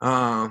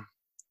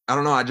I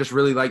don't know. I just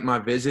really liked my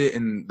visit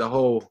and the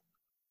whole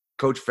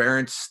Coach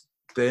Ferentz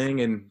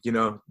thing, and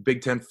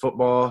Big Ten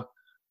football.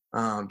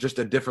 Just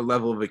a different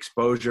level of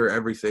exposure,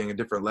 everything a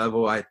different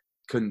level. I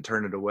couldn't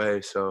turn it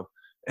away, so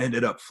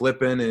ended up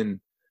flipping, and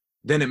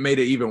then it made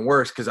it even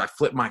worse because I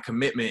flipped my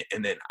commitment,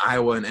 and then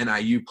Iowa and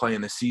NIU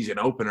playing the season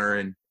opener,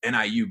 and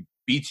NIU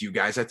beats you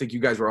guys. I think you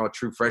guys were all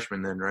true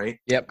freshmen then, right?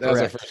 Yep, that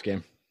was our first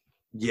game.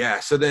 Yeah,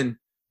 so then,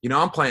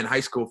 I'm playing high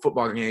school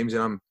football games,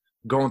 and I'm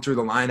going through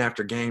the line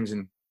after games,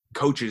 and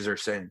coaches are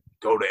saying,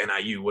 "Go to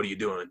NIU, what are you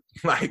doing?"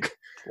 Like,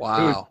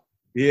 wow.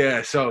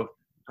 Yeah, so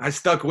I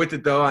stuck with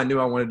it, though. I knew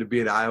I wanted to be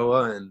at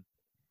Iowa. And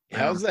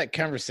how's that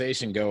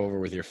conversation go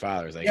over with your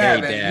father? It's like, yeah,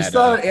 hey, man, Dad. You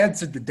still haven't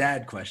answered the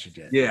dad question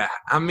yet. Yeah,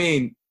 I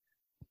mean,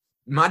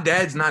 my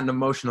dad's not an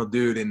emotional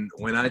dude, and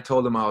when I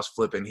told him I was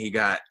flipping, he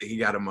got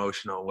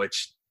emotional,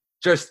 which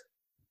just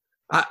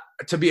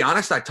to be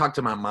honest, I talked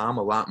to my mom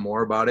a lot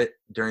more about it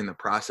during the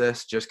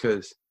process, just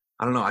because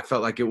I don't know, I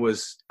felt like it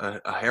was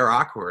a hair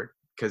awkward.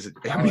 Because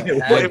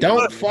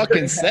don't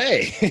fucking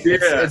say.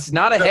 Yeah. It's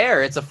not a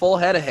hair; it's a full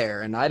head of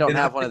hair, and I don't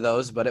have one of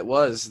those, but it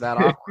was that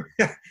awkward.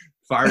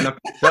 Firing up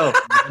yourself.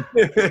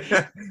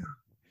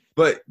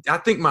 But I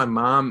think my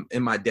mom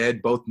and my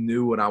dad both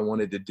knew what I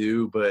wanted to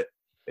do, but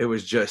it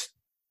was just,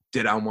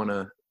 did I want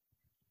to?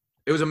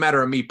 It was a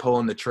matter of me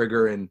pulling the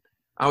trigger, and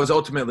I was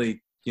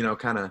ultimately,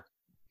 kind of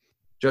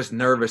just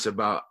nervous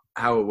about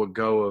how it would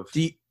go.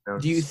 Do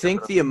you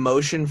think the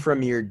emotion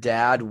from your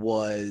dad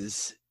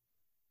was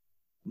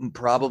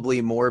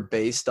probably more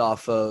based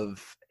off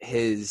of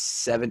his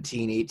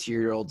 17,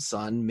 18-year-old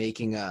son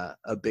making a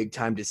big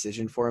time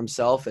decision for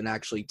himself and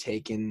actually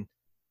taking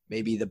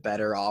maybe the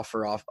better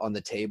offer off on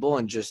the table,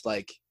 and just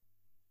like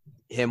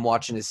him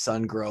watching his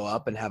son grow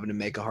up and having to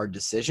make a hard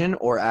decision,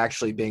 or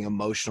actually being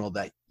emotional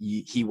that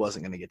he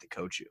wasn't going to get to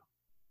coach you?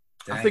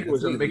 I think it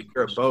was a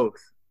mixture of both.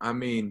 I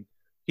mean,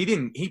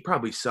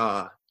 he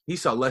saw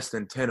less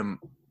than 10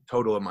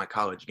 total of my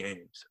college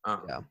games.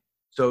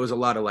 So it was a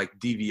lot of like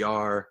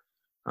DVR,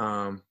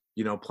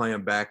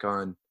 playing back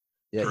on.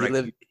 Yeah,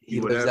 he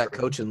lives that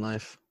coaching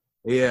life.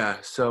 Yeah,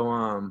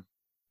 so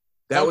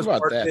that was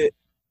part of it.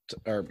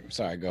 Or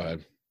sorry, go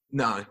ahead.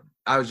 No,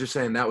 I was just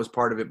saying that was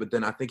part of it, but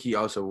then I think he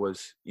also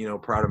was,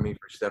 proud of me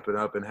for stepping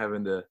up and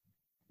having to,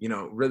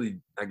 really,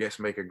 I guess,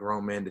 make a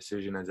grown man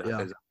decision as a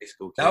high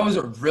school kid. That was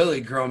a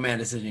really grown man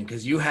decision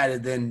because you had to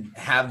then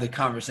have the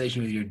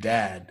conversation with your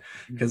dad.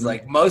 Because,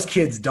 like, most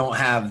kids don't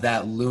have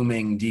that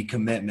looming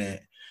decommitment.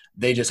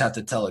 They just have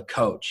to tell a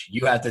coach.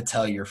 You have to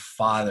tell your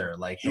father,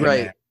 like, hey,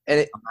 right. Man,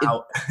 and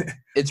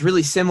it's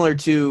really similar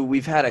to,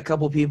 we've had a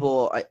couple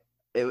people,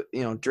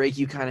 Drake,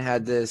 you kind of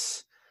had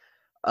this.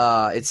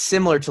 It's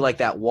similar to like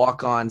that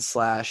walk on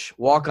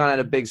at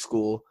a big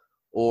school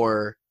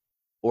or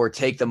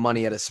take the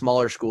money at a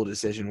smaller school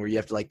decision where you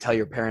have to like tell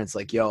your parents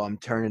like, yo, I'm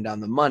turning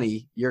down the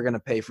money. You're going to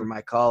pay for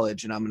my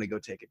college and I'm going to go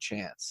take a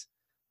chance.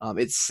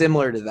 It's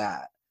similar to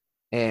that,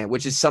 and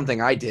which is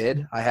something I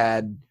did. I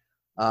had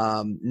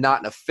not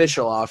an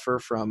official offer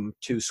from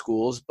 2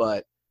 schools,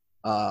 but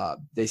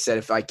they said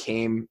if I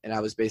came and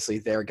I was basically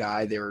their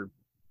guy, they were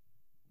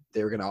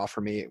going to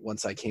offer me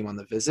once I came on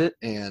the visit.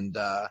 And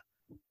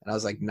I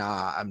was like,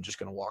 nah, I'm just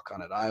going to walk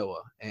on at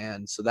Iowa.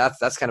 And so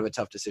that's kind of a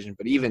tough decision.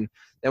 But even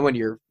then when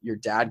your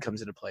dad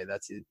comes into play,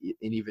 that's an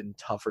even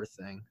tougher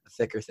thing, a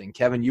thicker thing.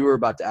 Kevin, you were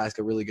about to ask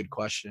a really good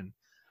question.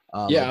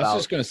 I was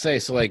just going to say,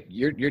 so like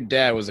your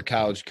dad was a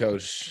college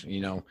coach,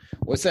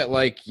 what's that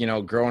like,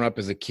 growing up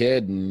as a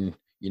kid? And,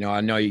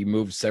 I know you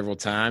moved several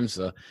times.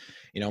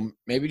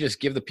 Maybe just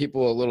give the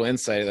people a little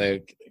insight,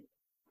 like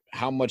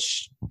how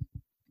much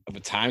of a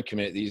time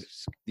commitment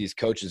these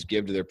coaches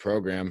give to their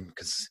program.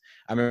 Because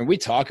I mean, we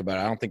talk about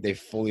it. I don't think they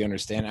fully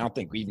understand. I don't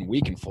think even we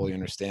can fully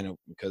understand it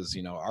because,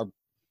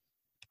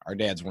 our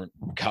dads weren't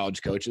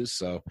college coaches.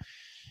 So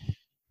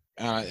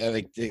I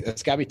think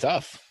it's gotta be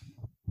tough.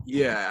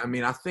 Yeah. I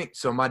mean, I think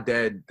so. My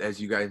dad,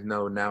 as you guys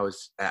know now,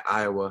 is at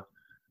Iowa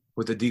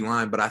with the D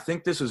line, but I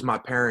think this was my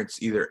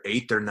parents' either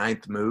 8th or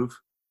 9th move.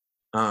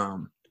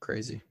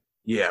 Crazy.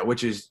 Yeah.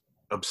 Which is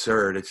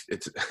absurd. It's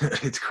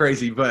it's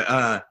crazy. But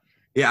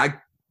I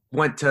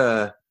went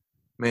to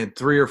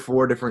 3 or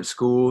 4 different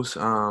schools.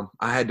 I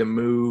had to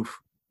move.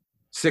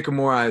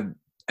 Sycamore, I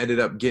ended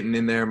up getting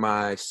in there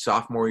my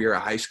sophomore year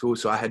of high school,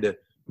 so I had to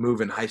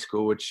move in high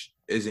school, which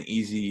isn't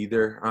easy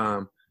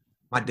either.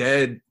 My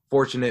dad,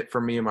 fortunate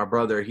for me and my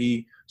brother,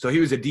 he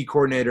was a D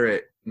coordinator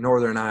at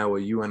Northern Iowa,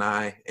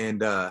 UNI,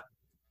 and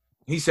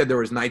he said there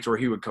was nights where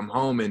he would come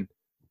home and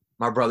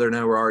my brother and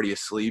I were already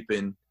asleep,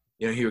 and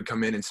he would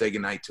come in and say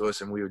goodnight to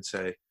us, and we would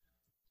say,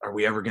 are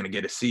we ever going to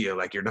get to see you?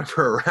 Like, you're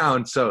never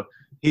around. So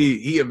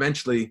he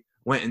eventually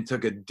went and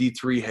took a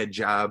D3 head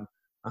job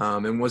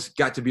and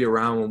got to be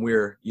around when we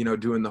were,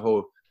 doing the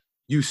whole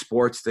youth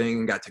sports thing,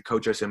 and got to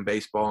coach us in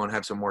baseball and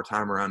have some more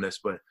time around us.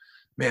 But,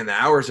 man, the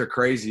hours are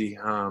crazy.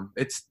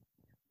 It's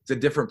a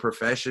different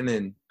profession,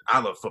 and I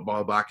love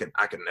football, but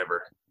I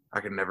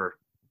could never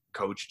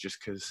coach just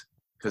because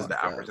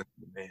the hours are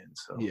demand.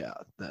 So yeah,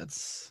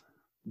 that's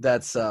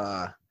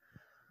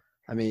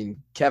I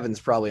mean, Kevin's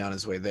probably on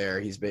his way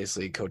there. He's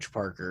basically Coach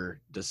Parker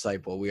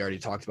disciple. We already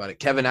talked about it.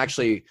 Kevin,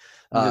 actually,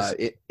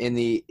 in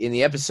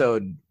the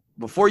episode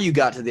before you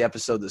got to the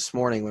episode this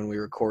morning when we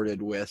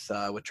recorded with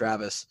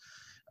Travis,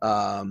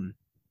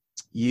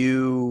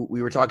 we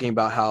were talking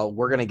about how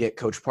we're going to get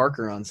Coach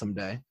Parker on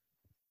someday,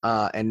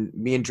 and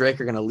me and Drake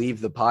are going to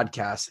leave the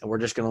podcast, and we're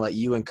just going to let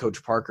you and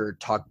Coach Parker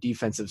talk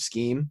defensive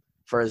scheme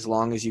for as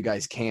long as you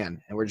guys can,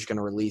 and we're just going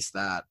to release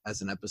that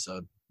as an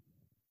episode.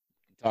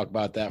 Talk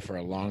about that for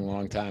a long,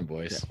 long time,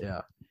 boys.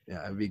 Yeah,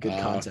 it'd be good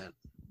content.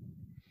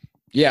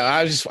 Yeah,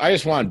 I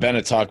just wanted Ben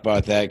to talk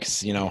about that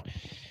because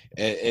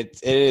it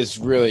is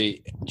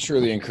really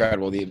truly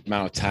incredible the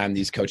amount of time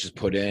these coaches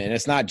put in, and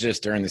it's not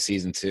just during the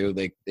season too.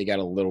 They got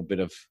a little bit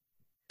of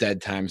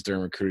dead times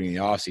during recruiting in the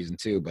off season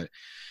too, but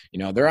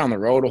they're on the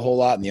road a whole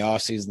lot in the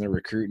off season. They're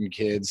recruiting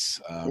kids.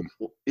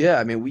 Yeah,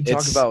 I mean, we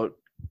talk about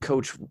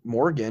Coach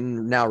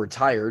Morgan, now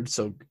retired,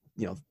 so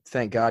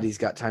thank God he's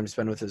got time to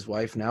spend with his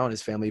wife now and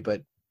his family,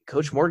 but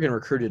Coach Morgan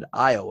recruited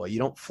Iowa. You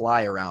don't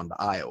fly around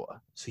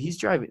Iowa. So he's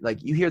driving,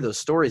 like, you hear those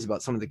stories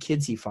about some of the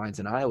kids he finds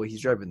in Iowa.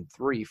 He's driving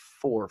 3,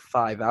 4,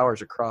 5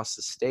 hours across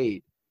the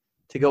state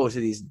to go to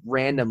these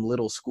random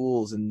little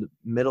schools in the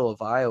middle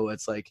of Iowa.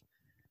 It's like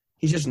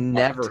he's just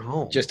never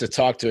home. Just to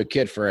talk to a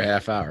kid for a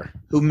half hour.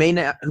 Who may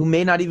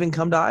not even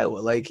come to Iowa.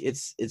 Like,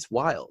 it's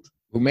wild.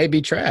 Who may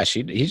be trash.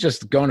 He's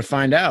just going to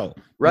find out.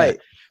 Right.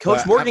 Yeah.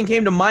 Coach Morgan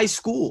came to my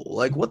school.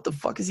 Like, what the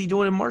fuck is he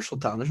doing in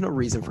Marshalltown? There's no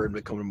reason for him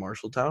to come to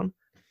Marshalltown.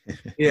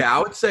 Yeah, I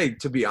would say,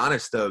 to be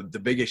honest, though, the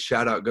biggest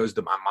shout out goes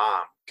to my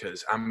mom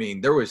because, I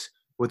mean, there was,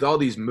 with all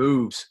these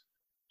moves,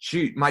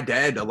 my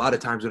dad a lot of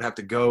times would have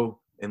to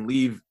go and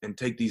leave and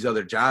take these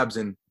other jobs,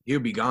 and he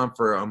would be gone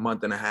for a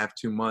month and a half,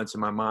 2 months,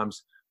 and my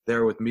mom's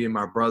there with me and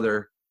my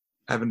brother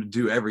having to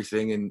do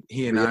everything, and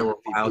he and I were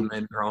wild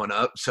men growing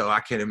up, so I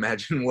can't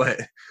imagine what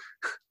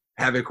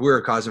havoc we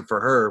were causing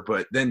for her.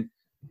 But then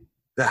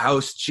the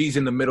house, she's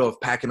in the middle of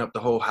packing up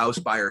the whole house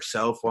by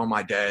herself while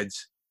my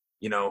dad's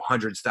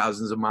hundreds,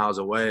 thousands of miles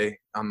away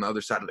on the other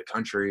side of the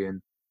country.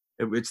 And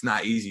it's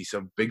not easy.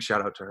 So big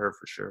shout out to her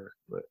for sure.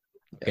 But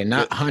okay,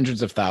 not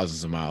hundreds of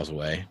thousands of miles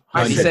away.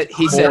 He said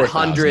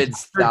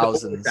hundreds,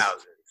 thousands.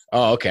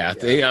 Oh,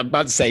 okay. I'm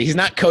about to say he's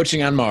not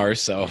coaching on Mars,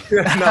 so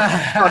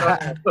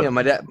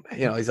My dad,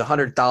 he's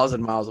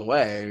 100,000 miles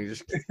away.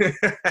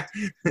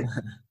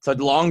 It's a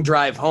long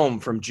drive home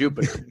from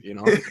Jupiter,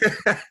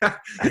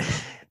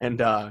 And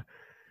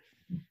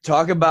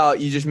talk about,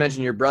 you just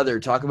mentioned your brother.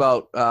 Talk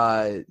about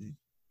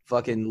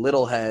fucking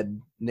Littlehead,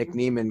 Nick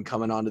Niemann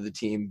coming onto the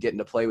team, getting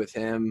to play with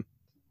him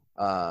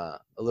a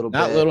little bit.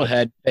 not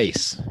Littlehead,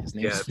 Face. His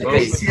name's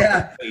Face.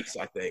 Face,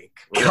 I think.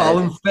 Call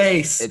him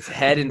Face. It's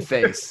head and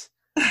face.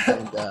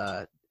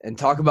 And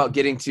talk about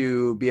getting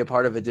to be a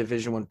part of a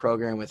Division I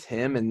program with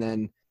him, and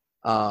then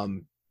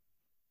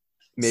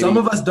maybe some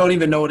of us don't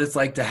even know what it's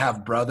like to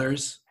have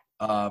brothers,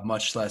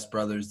 much less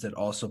brothers that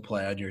also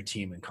play on your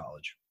team in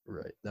college.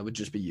 Right, that would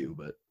just be you,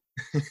 but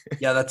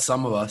Yeah, that's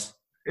some of us.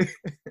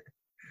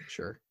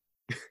 sure,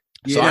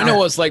 So I know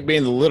what it's like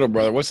being the little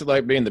brother. What's it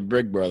like being the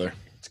big brother?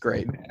 it's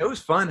great. It was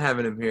fun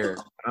having him here.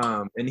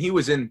 And he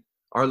was in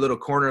our little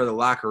corner of the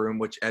locker room,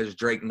 which, as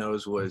Drake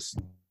knows, was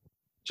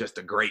just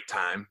a great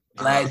time.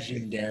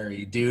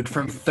 Legendary, dude.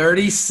 From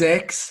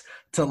 36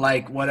 to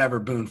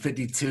Boone,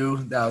 52,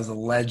 that was a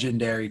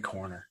legendary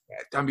corner.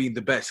 I mean,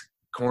 the best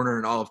corner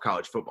in all of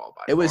college football.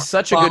 It was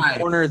such a good By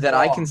corner that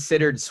I far.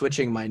 considered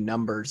swing my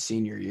number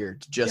senior year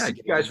to just to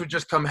You guys would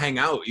just come hang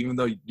out, even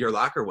though your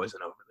locker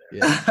wasn't over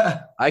there.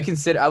 Yeah.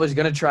 I was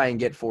gonna try and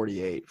get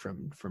 48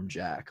 from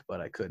Jack, but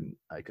I couldn't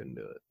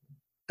do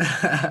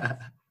it.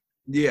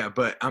 Yeah,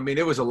 but I mean,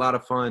 it was a lot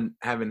of fun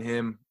having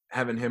him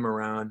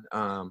around.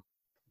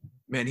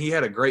 Man, he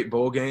had a great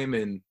bowl game,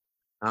 and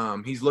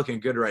he's looking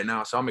good right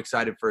now. So I'm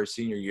excited for his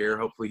senior year.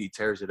 Hopefully, he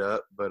tears it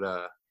up. But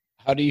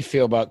How do you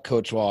feel about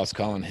Coach Wallace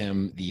calling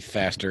him the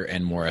faster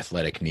and more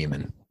athletic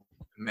Neiman?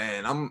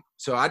 man,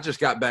 I just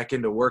got back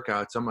into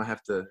workouts. I'm gonna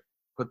have to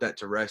put that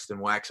to rest and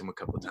wax him a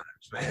couple times,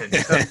 man.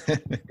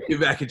 Get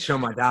back and show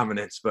my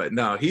dominance. But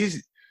no, he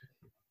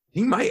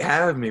might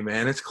have me,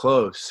 man. It's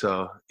close.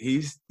 So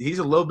he's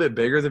a little bit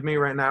bigger than me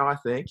right now, I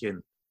think,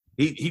 and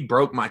he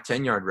broke my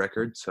 10-yard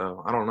record.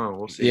 So I don't know.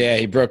 We'll see. Yeah,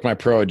 he broke my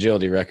pro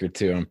agility record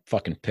too. I'm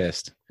fucking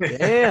pissed.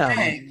 Damn,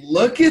 Hey,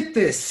 look at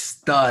this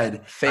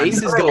stud.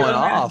 face is going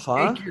off,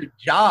 huh? Take your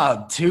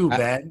job too,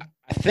 Ben.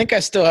 I think I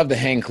still have the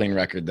hang clean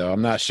record though.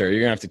 I'm not sure. You're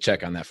gonna have to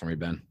check on that for me,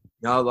 Ben.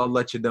 I'll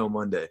let you know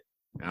Monday.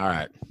 All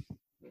right.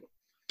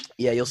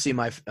 Yeah, you'll see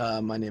my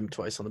name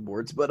twice on the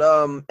boards. But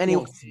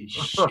anyway, Holy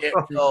shit,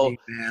 so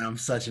man, I'm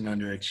such an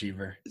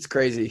underachiever. it's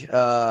crazy.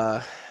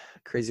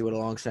 Crazy what a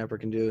long snapper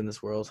can do in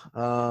this world.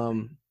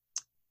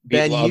 Beat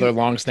Ben, other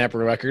long snapper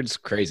records.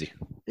 Crazy.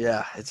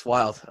 yeah, it's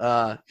wild.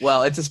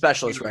 Well, it's a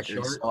specialist You're record.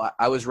 short. So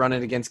I was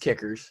running against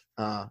kickers.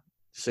 So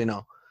you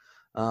know,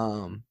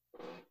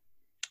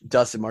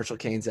 dusted Marshall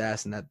Kane's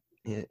ass in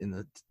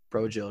the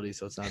pro agility,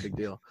 so it's not a big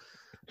deal.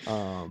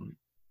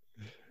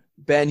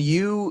 Ben,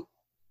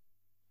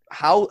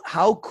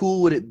 how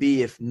cool would it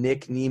be if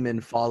Nick Niemann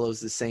follows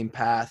the same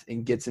path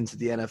and gets into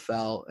the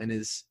NFL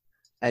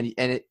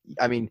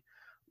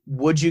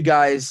would you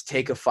guys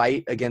take a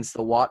fight against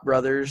the Watt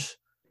brothers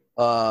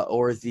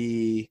or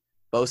the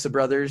Bosa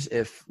brothers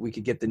if we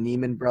could get the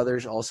Niemann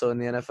brothers also in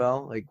the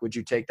NFL? Like, would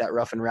you take that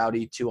rough and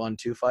rowdy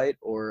 2-on-2 fight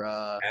or?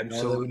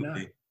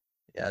 Absolutely.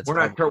 Yeah, it's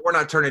We're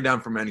not turning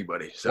down from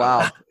anybody. So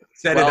wow.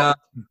 set Well, it up.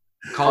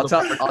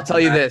 I'll tell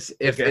you this: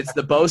 if Okay. it's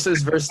the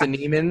Bosas versus the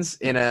Niemanns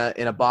in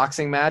a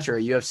boxing match or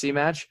a UFC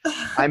match,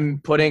 I'm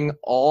putting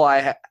all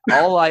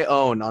I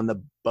own on the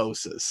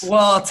Bosas. Well,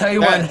 I'll tell you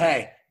Ben, what.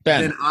 Hey,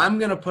 Ben. then I'm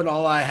gonna put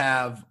all I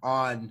have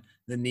on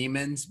the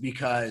Niemanns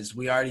because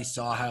we already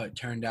saw how it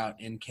turned out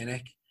in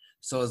Kinnick.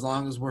 So as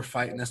long as we're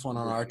fighting this one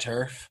on our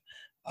turf,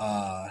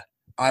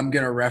 I'm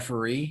gonna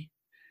referee.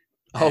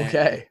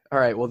 Okay, all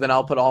right. Well, then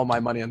I'll put all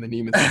my money on the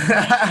Niemanns.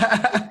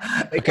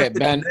 Okay,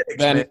 Ben.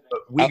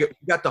 We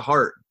got the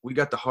heart. We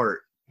got the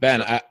heart.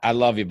 Ben, I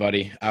love you,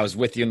 buddy. I was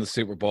with you in the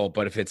Super Bowl,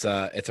 but if it's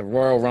a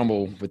Royal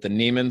Rumble with the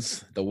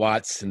Niemanns, the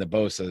Watts, and the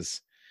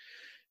Bosas,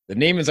 the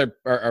Niemanns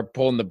are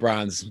pulling the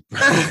bronze.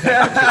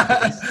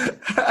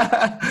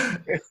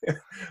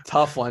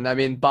 Tough one. I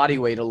mean, body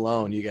weight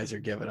alone, you guys are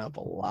giving up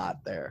a lot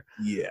there.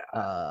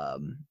 Yeah.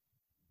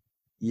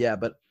 Yeah,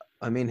 but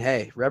I mean,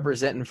 hey,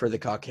 representing for the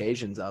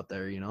Caucasians out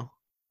there, you know,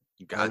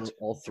 You got to.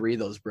 all three of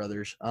those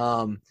brothers.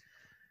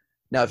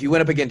 Now, if you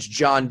went up against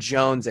John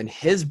Jones and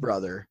his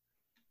brother,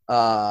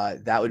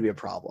 that would be a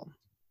problem.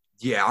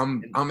 Yeah,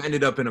 I'm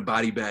ended up in a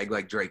body bag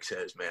like Drake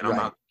says, man. I'm Right.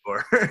 out the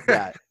door.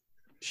 Yeah.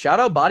 Shout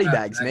out Body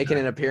Bags making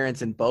an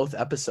appearance in both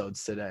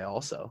episodes today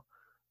also.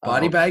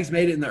 Body bags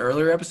made it in the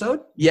earlier episode.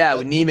 Yeah,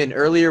 with Neiman.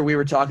 Earlier we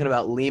were talking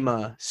about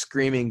Lima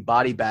screaming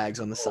body bags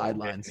on the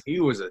sidelines.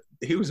 He was a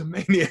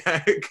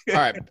maniac.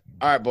 All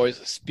right, boys.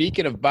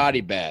 Speaking of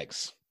body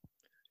bags,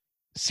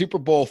 Super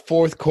Bowl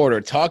fourth quarter.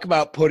 Talk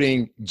about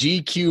putting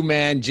GQ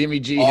man Jimmy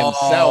G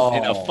himself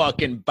in a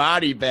fucking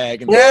body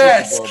bag. In the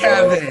Yes, Super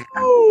Bowl, bro. Kevin.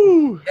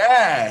 Woo!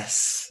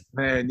 Yes.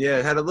 Man, yeah,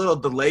 it had a little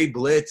delayed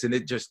blitz and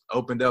it just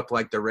opened up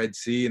like the Red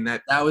Sea and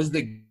that That was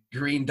the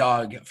green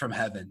dog from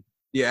heaven.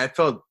 yeah,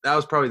 that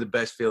was probably the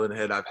best feeling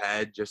ahead I've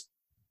had. Just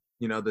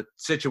the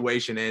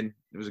situation in.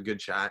 It was a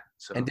good shot.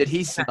 So. And did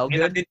he smell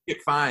And I good? didn't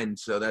get fined,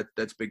 so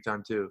that's big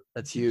time too.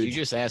 That's Did you huge.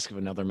 just ask if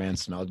another man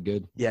smelled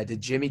good? Yeah, did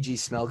Jimmy G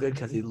smell good?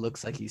 Because he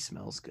looks like he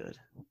smells good.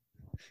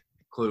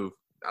 Clue.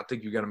 I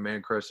think you got a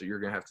man crush that you're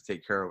gonna have to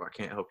take care of. I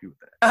can't help you with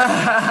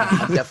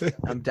that.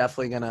 I'm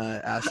definitely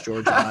gonna ask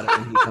George about it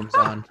when he comes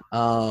on.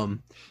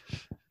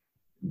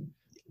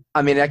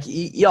 I mean, like,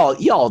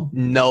 y'all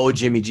know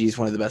Jimmy G is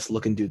one of the best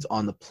looking dudes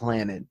on the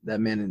planet. That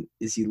man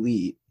is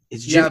elite.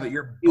 Yeah, but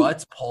your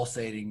butt's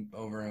pulsating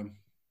over him.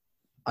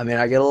 I mean,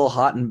 I get a little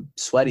hot and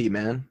sweaty,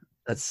 man.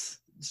 It's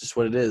just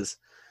what it is.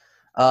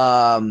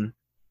 How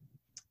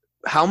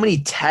many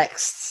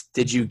texts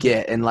did you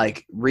get and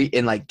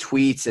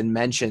tweets and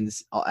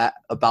mentions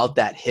about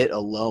that hit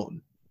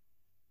alone?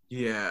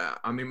 Yeah,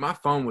 I mean, my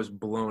phone was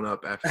blown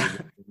up after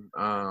the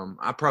game.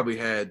 I probably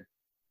had,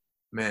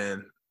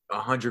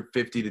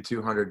 150 to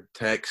 200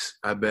 texts,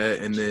 I bet,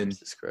 and then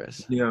Jesus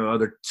Christ.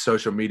 other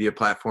social media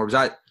platforms.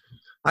 I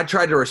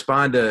tried to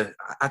respond to.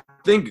 I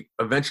think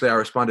eventually I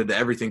responded to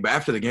everything, but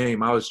after the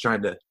game, I was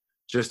trying to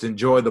just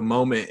enjoy the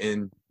moment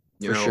and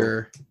For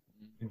sure.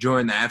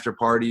 enjoying the after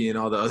party and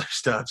all the other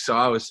stuff. So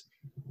I was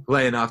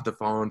laying off the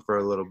phone for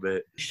a little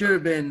bit. Should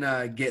have been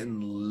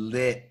getting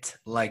lit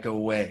like a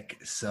wick.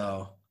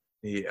 So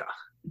Yeah.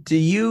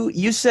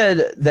 You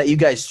said that you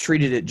guys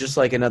treated it just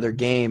like another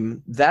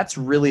game. That's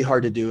really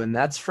hard to do, and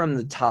that's from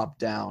the top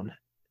down.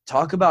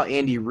 Talk about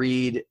Andy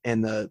Reid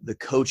and the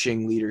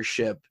coaching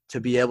leadership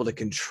to be able to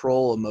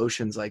control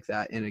emotions like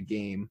that in a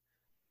game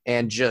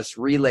and just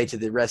relay to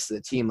the rest of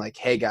the team like,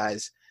 hey,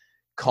 guys,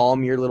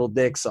 calm your little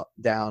dicks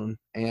down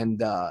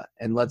and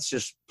let's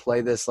just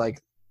play this like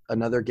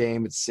another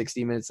game. It's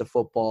 60 minutes of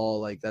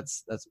football. Like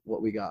that's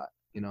what we got,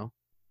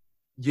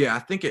 Yeah, I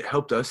think it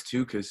helped us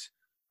too because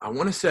I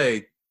want to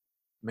say,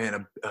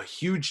 man, a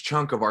huge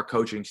chunk of our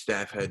coaching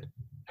staff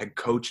had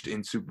coached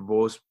in Super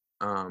Bowls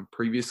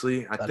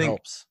previously. I That think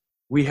helps.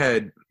 we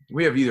have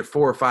either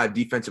 4 or 5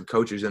 defensive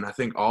coaches, and I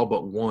think all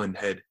but one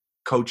had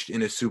coached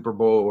in a Super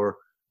Bowl or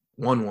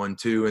won one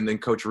too, and then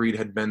Coach Reid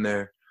had been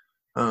there.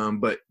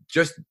 But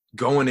just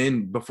going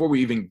in before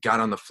we even got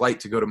on the flight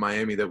to go to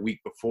Miami that week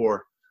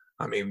before,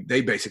 I mean,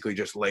 they basically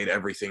just laid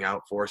everything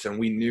out for us, and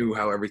we knew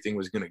how everything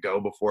was going to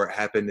go before it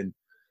happened, and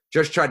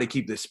just tried to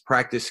keep this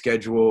practice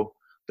schedule,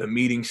 the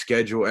meeting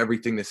schedule,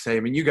 everything the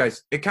same. And you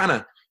guys, it kind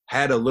of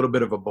had a little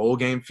bit of a bowl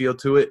game feel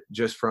to it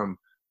just from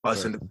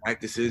us into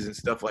practices and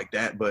stuff like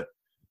that. But,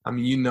 I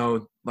mean,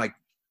 like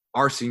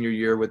our senior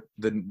year with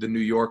the New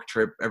York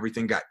trip,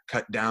 everything got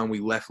cut down. We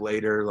left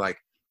later,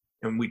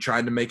 and we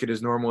tried to make it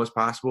as normal as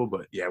possible.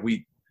 But, yeah,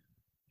 we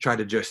tried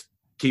to just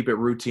keep it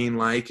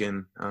routine-like,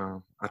 and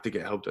I think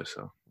it helped us.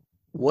 So.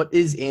 What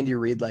is Andy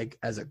Reid like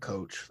as a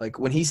coach? Like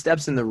when he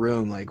steps in the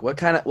room, like what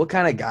kind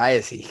of guy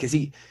is he? Because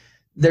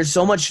there's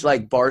so much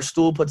like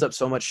Barstool puts up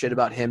so much shit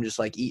about him just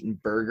like eating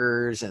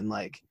burgers and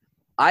like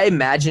I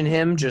imagine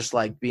him just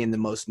like being the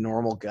most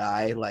normal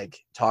guy, like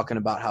talking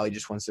about how he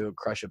just wants to go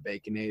crush a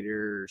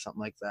Baconator or something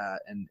like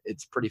that, and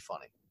it's pretty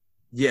funny.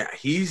 Yeah,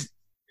 he's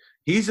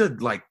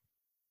a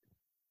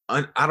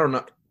I don't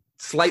know,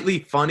 slightly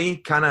funny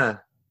kind of.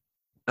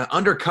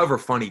 Undercover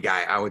funny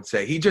guy, I would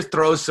say. He just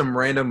throws some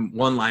random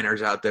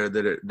one-liners out there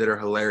that are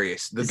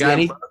hilarious. The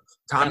guy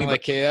Tommy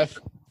like KF.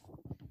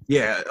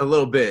 Yeah, a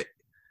little bit.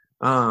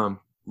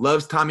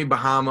 Loves Tommy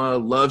Bahama,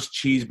 loves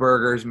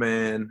cheeseburgers,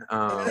 man.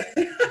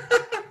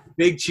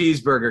 Big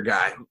cheeseburger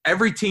guy.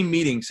 Every team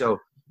meeting, so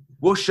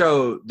we'll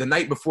show the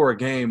night before a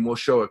game. We'll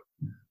show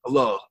a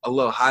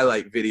little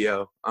highlight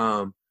video,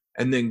 and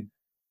then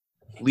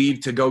leave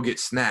to go get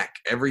snack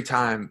every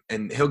time,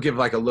 and he'll give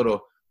like a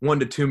little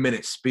 1 to 2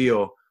 minute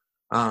spiel,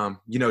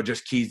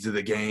 just keys to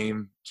the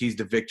game, keys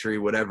to victory,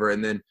 whatever.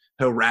 And then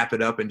he'll wrap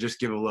it up and just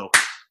give a little,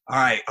 all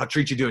right, I'll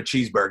treat you to a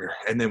cheeseburger.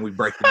 And then we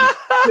break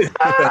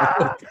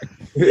the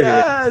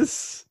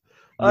Yes.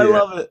 I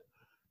love it.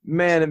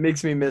 Man, it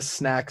makes me miss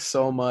snacks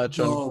so much.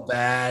 So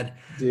bad.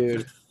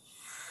 Dude.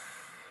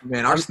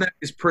 Man, our snack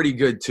is pretty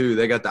good too.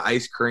 They got the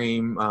ice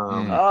cream,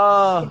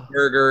 Oh.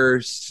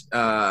 burgers.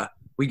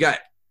 We got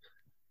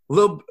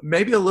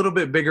maybe a little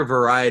bit bigger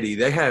variety.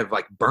 They have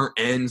like burnt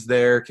ends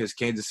there because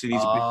Kansas City's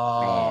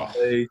a big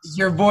place.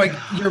 Your boy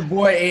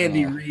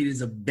Andy Reid is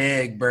a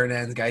big burnt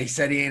ends guy. He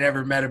said he ain't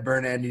ever met a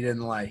burnt end he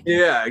didn't like.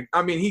 Yeah,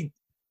 I mean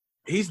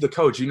he's the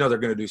coach. They're going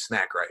to do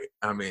snack right.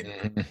 I mean,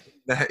 he's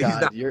not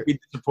gonna be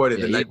disappointed.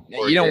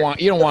 You don't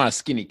want a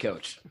skinny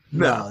coach.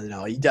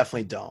 No, you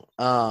definitely don't.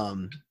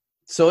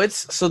 So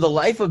the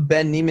life of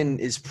Ben Niemann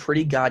is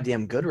pretty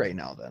goddamn good right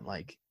now. Then,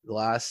 like the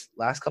last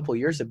couple of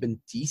years have been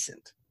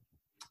decent.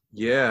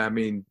 Yeah, I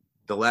mean,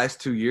 the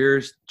last 2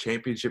 years,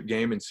 championship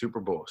game and Super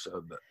Bowl.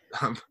 So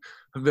I've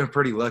been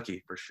pretty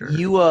lucky for sure.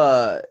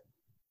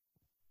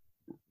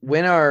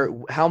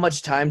 How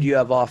much time do you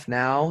have off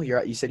now?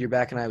 You said you're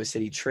back in Iowa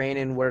City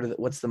training.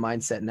 What's the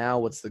mindset now?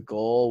 What's the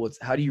goal?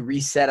 How do you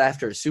reset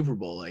after a Super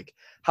Bowl? Like,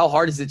 how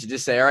hard is it to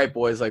just say, all right,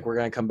 boys, like we're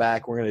going to come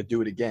back. We're going to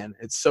do it again.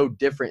 It's so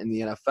different in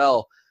the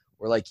NFL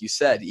where, like you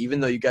said, even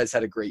though you guys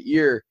had a great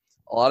year,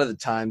 a lot of the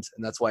times,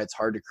 and that's why it's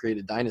hard to create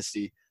a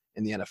dynasty,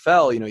 in the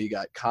NFL, you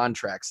got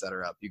contracts that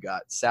are up, you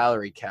got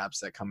salary caps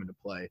that come into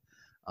play,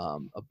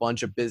 a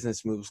bunch of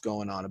business moves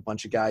going on, a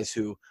bunch of guys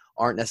who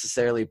aren't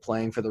necessarily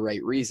playing for the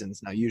right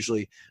reasons. Now,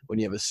 usually when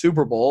you have a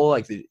Super Bowl,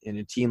 in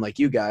a team like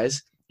you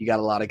guys, you got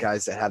a lot of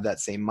guys that have that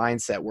same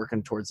mindset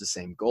working towards the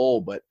same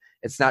goal, but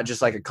it's not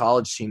just like a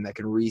college team that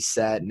can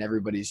reset and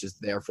everybody's just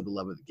there for the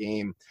love of the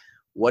game.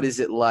 What is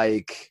it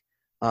like?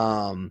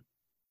 I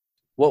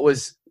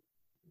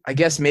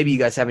guess maybe you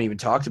guys haven't even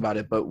talked about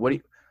it, but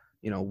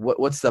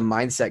what's the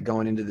mindset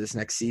going into this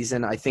next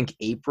season? I think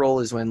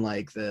April is when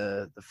like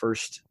the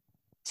first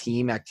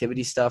team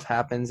activity stuff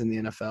happens in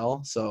the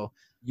NFL. So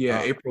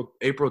yeah,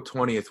 April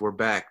 20th we're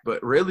back,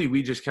 but really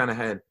we just kind of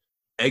had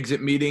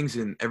exit meetings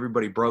and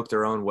everybody broke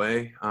their own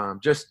way.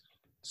 Just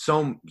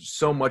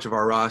so much of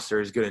our roster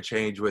is going to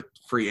change with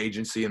free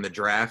agency and the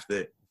draft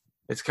that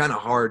it's kind of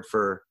hard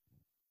for,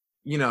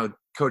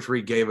 Coach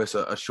Reed gave us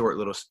a short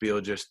little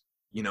spiel. Just,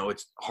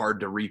 it's hard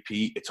to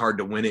repeat. It's hard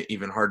to win it,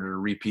 even harder to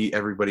repeat.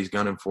 Everybody's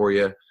gunning for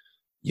you.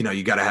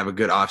 You got to have a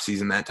good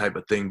offseason, that type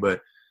of thing.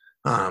 But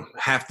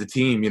half the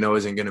team,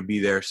 isn't going to be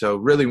there. So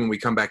really when we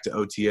come back to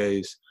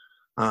OTAs,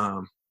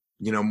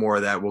 more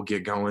of that will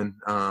get going.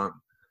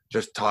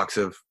 Just talks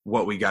of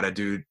what we got to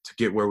do to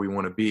get where we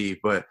want to be.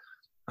 But,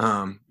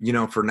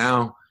 for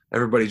now,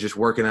 everybody's just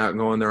working out and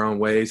going their own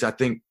ways. I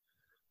think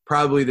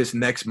probably this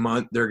next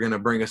month they're going to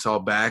bring us all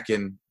back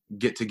and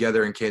get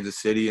together in Kansas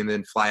City and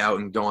then fly out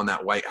and go on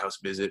that White House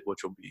visit,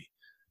 which will be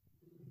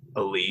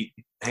elite,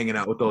 hanging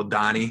out with old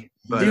Donnie.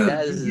 But,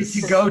 Dude, you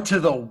should go to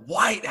the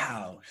White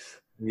House.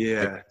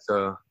 Yeah,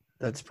 so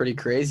that's pretty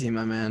crazy,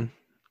 my man.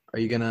 Are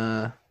you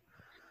gonna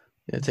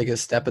take a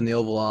step in the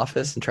Oval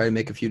Office and try to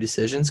make a few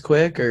decisions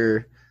quick?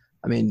 Or,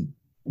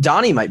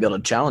 Donnie might be able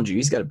to challenge you.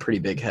 He's got a pretty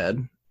big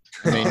head.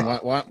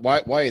 Why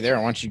are you there?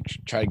 Why don't you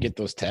try to get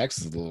those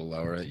taxes a little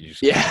lower? That you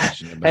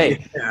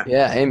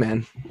Hey,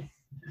 man.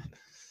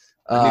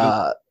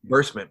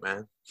 reimbursement,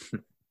 man.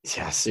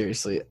 Yeah,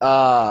 seriously.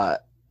 Damn.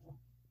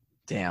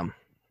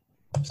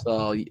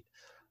 So, you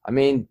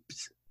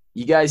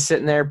guys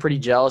sitting there pretty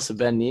jealous of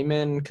Ben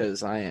Niemann?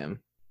 Because I am.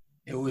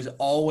 It was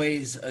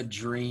always a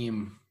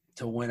dream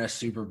to win a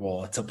Super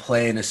Bowl, to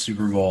play in a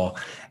Super Bowl,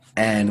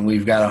 and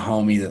we've got a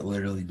homie that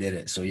literally did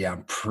it. So, yeah,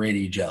 I'm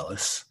pretty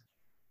jealous.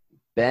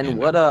 Ben,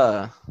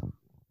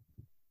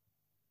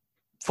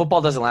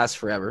 football doesn't last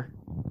forever.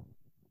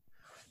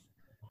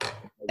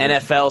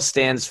 NFL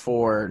stands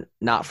for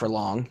not for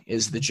long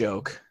is the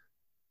joke.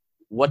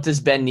 What does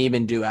Ben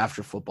Niemann do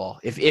after football?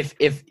 If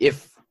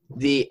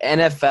the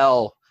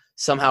NFL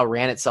somehow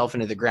ran itself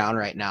into the ground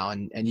right now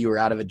and you were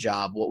out of a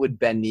job, what would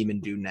Ben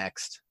Niemann do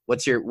next?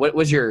 What'd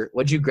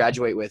you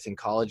graduate with in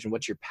college, and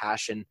what's your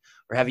passion?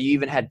 Or have you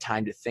even had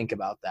time to think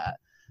about that?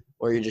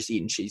 Or you're just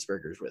eating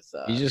cheeseburgers with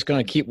he's just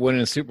gonna keep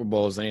winning Super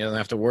Bowls and he doesn't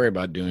have to worry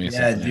about doing anything.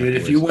 Yeah, dude.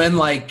 If you win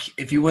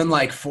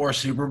like 4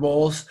 Super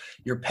Bowls,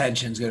 your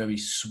pension's gonna be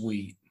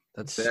sweet.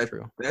 That's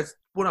true. That's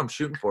what I'm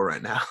shooting for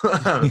right now.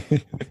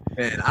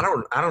 And I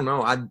don't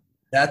know.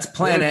 That's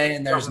plan A,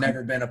 and there's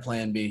never been a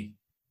plan B.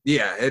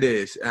 Yeah, it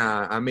is.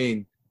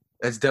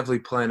 That's definitely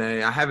plan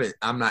A.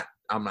 I'm not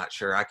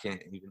sure. I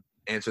can't even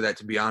answer that,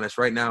 to be honest.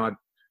 Right now,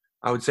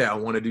 I would say I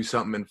want to do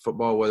something in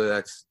football, whether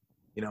that's,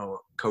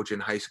 coaching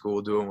high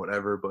school, doing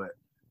whatever, but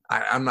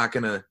I'm not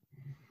gonna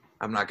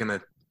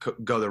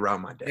go the route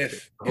my dad did.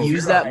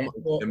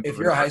 If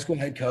you're a high school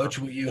head coach,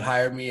 will you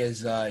hire me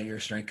as your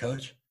strength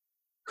coach?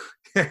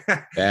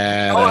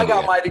 I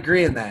got my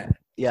degree in that.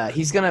 Yeah,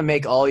 he's gonna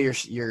make all your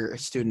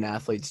student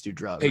athletes do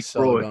drugs. Take so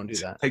steroids. Don't do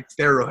that. Take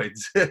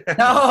steroids.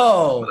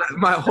 No,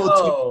 my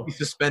whole team is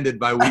suspended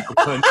by week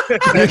 1.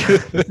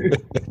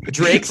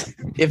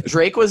 If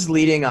Drake was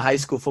leading a high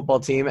school football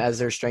team as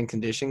their strength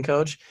conditioning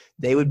coach,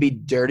 they would be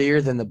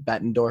dirtier than the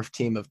Bettendorf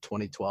team of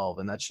 2012,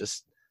 and they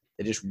just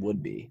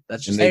would be.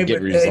 That's just they'd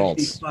get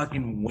results. They'd be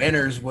fucking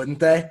winners, wouldn't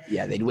they?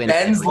 Yeah, they'd win.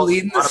 Ben's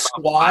leading the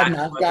squad, and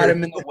I've got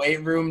him in the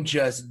weight room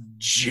just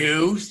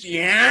juiced.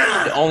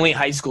 Yeah, the only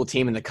high school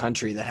team in the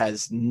country that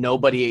has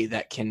nobody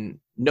that can.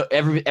 No,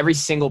 every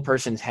single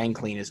person's hang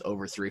clean is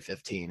over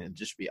 315. It'd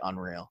just be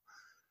unreal.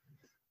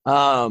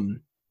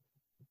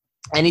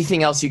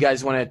 Anything else you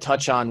guys want to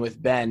touch on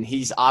with Ben?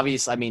 He's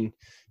obvious.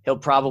 He'll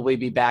probably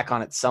be back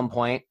on at some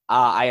point.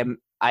 I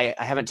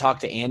haven't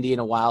talked to Andy in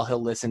a while.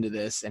 He'll listen to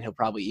this and he'll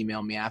probably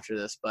email me after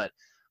this. But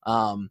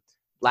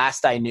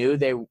last I knew,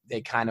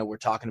 they kind of were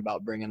talking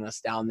about bringing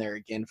us down there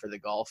again for the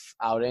golf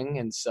outing,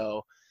 and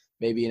so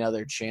maybe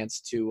another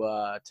chance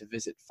to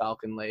visit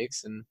Falcon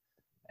Lakes, and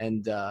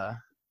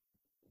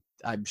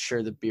I'm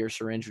sure the beer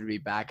syringe would be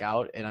back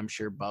out, and I'm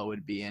sure Bo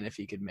would be in if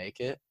he could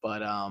make it.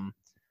 But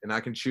and I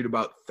can shoot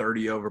about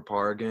 30 over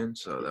par again,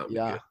 so that would be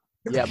good.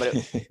 Yeah, but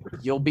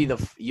you'll be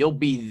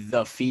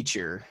the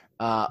feature.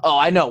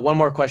 I know. One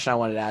more question I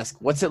wanted to ask.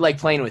 What's it like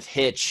playing with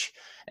Hitch,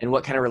 and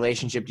what kind of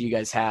relationship do you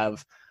guys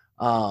have?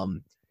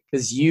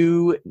 Because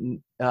you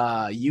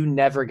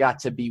never got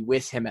to be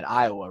with him at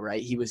Iowa,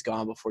 right? He was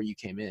gone before you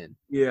came in.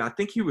 Yeah, I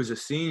think he was a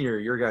senior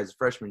your guys'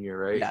 freshman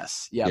year, right?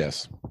 Yes. Yeah.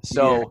 Yes.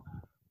 So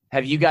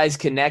Have you guys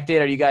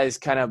connected? Are you guys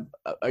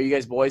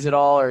boys at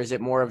all, or is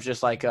it more of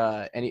just like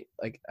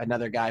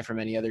another guy from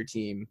any other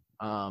team?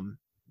 Or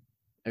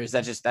is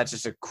that's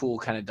just a cool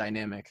kind of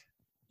dynamic?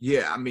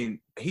 Yeah, I mean,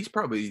 he's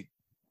probably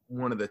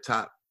one of the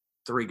top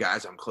 3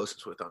 guys I'm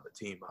closest with on the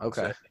team.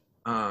 Okay.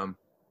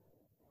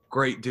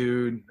 Great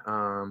dude.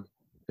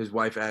 His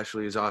wife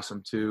Ashley is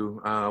awesome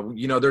too.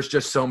 There's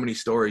just so many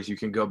stories you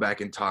can go back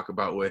and talk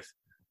about with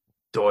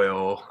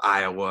Doyle,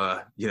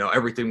 Iowa.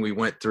 Everything we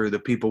went through, the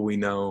people we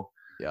know.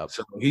 Yep.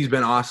 So he's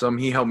been awesome.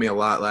 He helped me a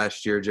lot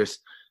last year, just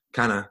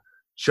kind of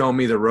showing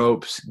me the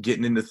ropes,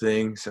 getting into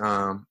things.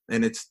 And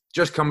it's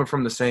just coming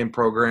from the same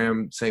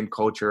program, same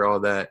culture, all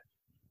that.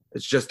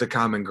 It's just a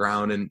common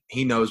ground, and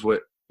he knows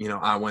what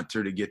I went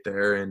through to get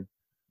there, and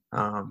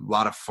a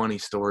lot of funny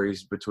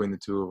stories between the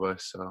two of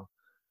us. So,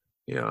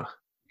 yeah,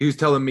 he was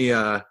telling me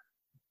the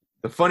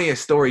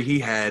funniest story he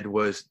had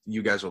was,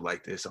 you guys will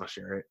like this. I'll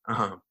share it.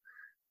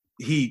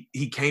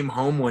 He came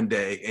home one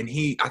day, and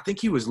I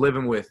think he was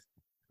living with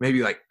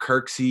maybe like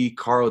Kirksey,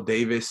 Carl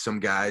Davis, some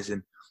guys,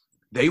 and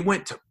they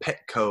went to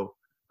Petco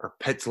or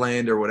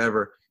Petsland or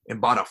whatever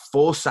and bought a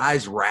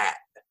full-size rat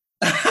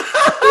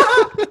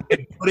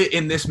and put it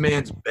in this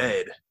man's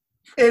bed.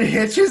 In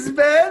Hitch's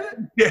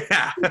bed?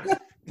 Yeah.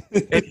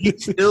 And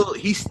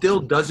he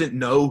still doesn't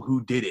know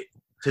who did it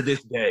to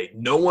this day.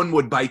 No one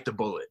would bite the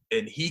bullet.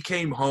 And he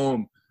came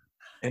home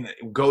and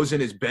goes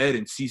in his bed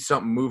and sees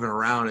something moving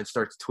around and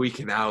starts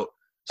tweaking out.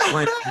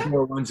 Slams the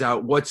door, runs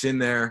out. What's in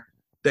there?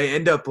 They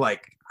end up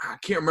like, I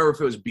can't remember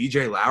if it was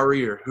BJ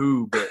Lowry or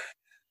who, but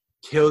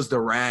kills the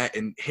rat.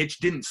 And Hitch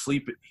didn't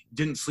sleep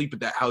at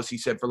that house, he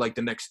said, for like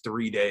the next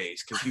 3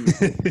 days because he was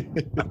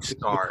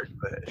scarred.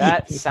 But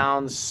That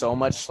sounds so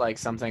much like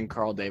something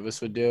Carl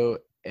Davis would do.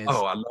 I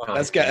love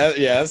That's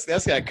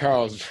got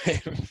Carl's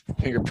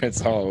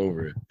fingerprints all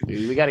over it.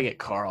 Dude, we got to get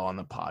Carl on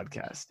the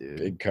podcast, dude.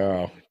 Big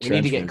Carl. We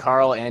need to get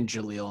Carl and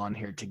Jaleel on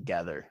here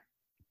together.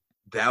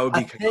 that would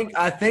be.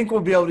 I think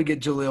we'll be able to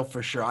get Jaleel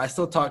for sure. I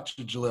still talk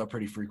to Jaleel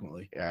pretty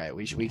frequently. All right,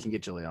 we can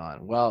get Jaleel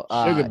on. Well,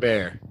 Sugar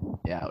Bear.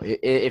 Yeah,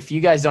 if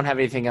you guys don't have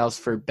anything else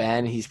for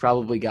Ben, he's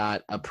probably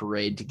got a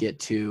parade to get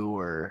to,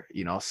 or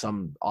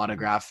some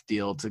autograph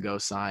deal to go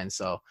sign.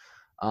 So,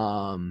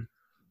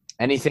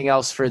 anything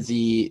else for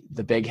the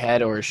big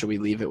head, or should we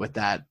leave it with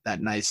that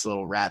nice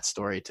little rat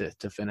story to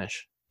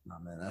finish? Oh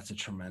man, that's a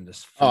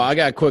tremendous. Oh, I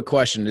got a quick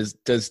question.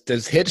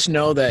 Does Hitch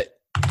know that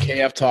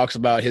KF talks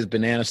about his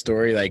banana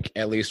story like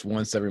at least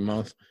once every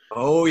month?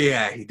 Oh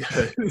yeah, he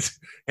does,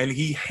 and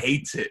he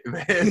hates it,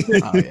 man.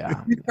 Oh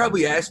yeah, he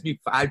probably asked me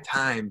 5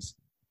 times,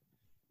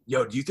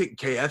 "Yo, do you think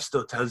KF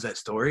still tells that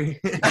story?"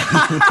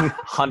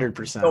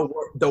 100%.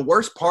 The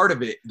worst part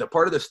of it, the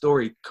part of the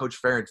story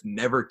Coach Ferentz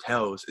never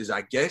tells, is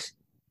I guess.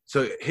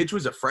 So Hitch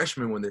was a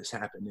freshman when this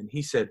happened, and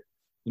he said,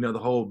 the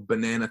whole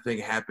banana thing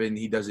happened.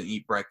 He doesn't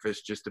eat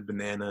breakfast, just a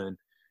banana. And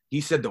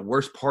he said the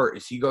worst part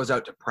is he goes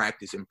out to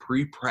practice, and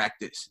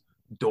pre-practice,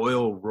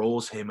 Doyle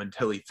rolls him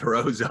until he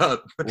throws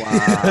up.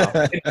 Wow.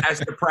 And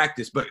has to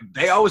practice, but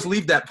they always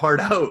leave that part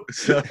out.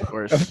 So.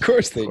 Of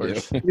course they do.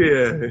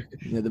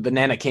 Yeah. The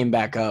banana came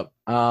back up.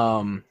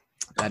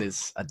 That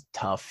is a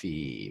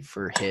toughie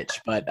for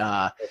Hitch, but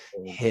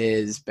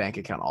his bank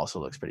account also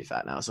looks pretty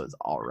fat now, so it's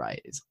all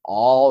right. It's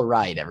all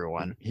right,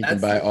 everyone. He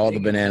can buy all the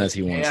bananas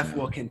he wants. KF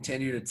will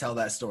continue to tell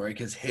that story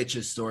because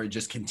Hitch's story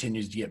just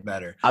continues to get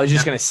better. I was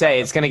just gonna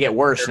say it's gonna get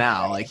worse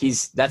now. Like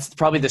that's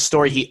probably the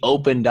story he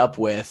opened up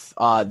with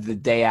the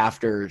day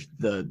after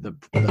the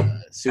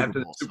Super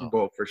After Bowl. the Super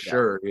Bowl, for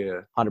sure. Yeah.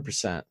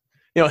 100%.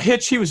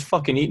 Hitch, he was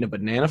fucking eating a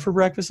banana for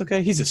breakfast,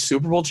 okay? He's a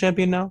Super Bowl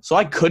champion now. So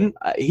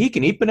he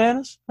can eat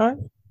bananas, all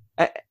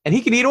right? And he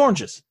can eat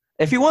oranges.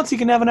 If he wants, he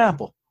can have an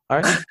apple, all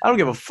right? I don't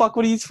give a fuck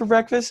what he eats for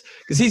breakfast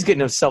because he's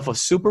getting himself a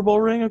Super Bowl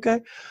ring,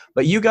 okay?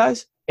 But you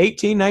guys,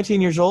 18, 19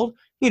 years old,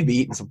 you need to be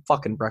eating some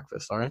fucking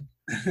breakfast, all right?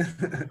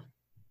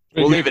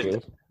 We'll leave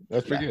it.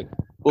 That's pretty good.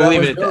 We'll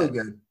leave it at really that.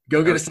 good.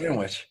 Go get a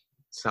sandwich.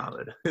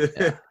 Solid.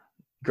 Yeah.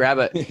 Grab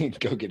it.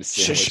 Go get a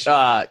sandwich.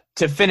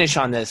 To finish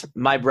on this,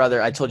 my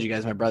brother, I told you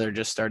guys my brother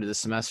just started this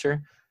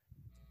semester.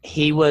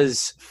 He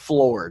was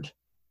floored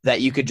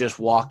that you could just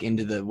walk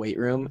into the weight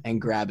room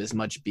and grab as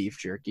much beef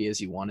jerky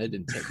as you wanted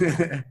and take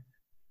it.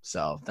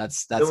 So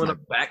that's Filling up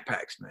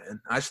backpacks,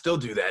 man. I still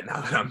do that now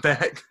that I'm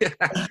back.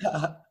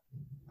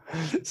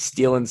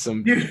 stealing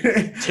some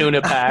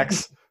tuna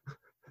packs.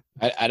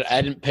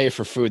 I didn't pay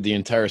for food the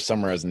entire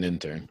summer as an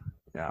intern.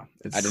 Yeah.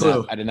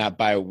 I did not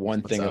buy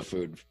one thing of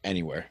food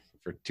anywhere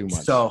for 2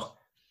 months. So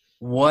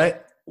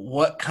what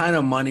kind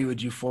of money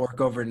would you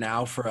fork over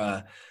now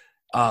for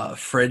a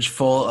fridge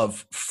full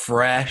of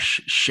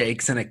fresh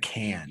shakes in a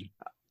can?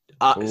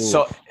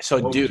 So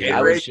dude,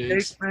 I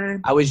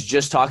was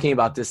just talking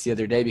about this the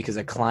other day because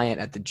a client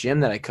at the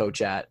gym that I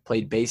coach at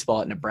played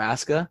baseball at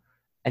Nebraska,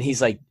 and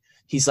he's like,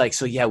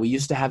 so yeah, we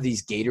used to have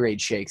these Gatorade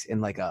shakes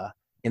in like a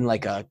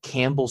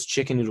Campbell's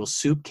chicken noodle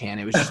soup can.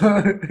 It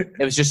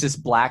was just this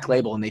black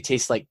label, and they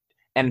taste like.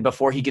 And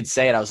before he could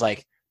say it, I was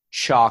like,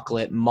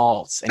 chocolate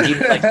malts, and he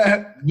was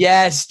like,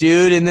 yes,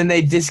 dude. And then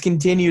they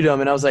discontinued them,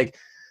 and I was like,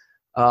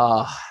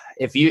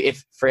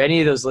 if for any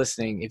of those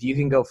listening, if you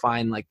can go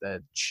find like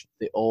the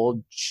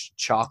old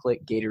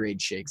chocolate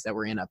Gatorade shakes that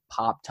were in a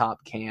pop top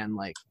can,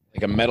 like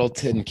a metal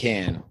tin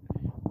can,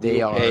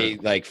 they are pay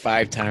like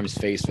 5 times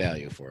face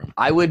value for them.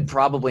 I would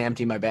probably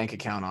empty my bank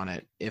account on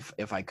it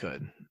if I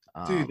could.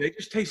 Dude, they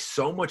just taste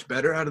so much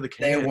better out of the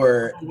can. They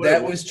were.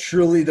 That was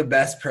truly the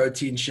best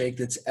protein shake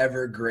that's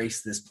ever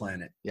graced this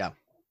planet. Yeah,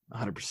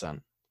 100%.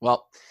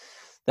 Well,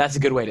 that's a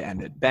good way to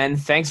end it. Ben,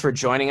 thanks for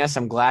joining us.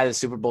 I'm glad the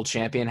Super Bowl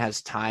champion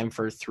has time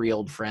for 3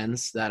 old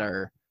friends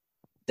that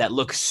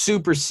look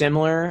super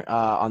similar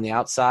on the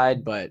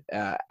outside, but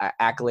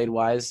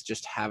accolade-wise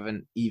just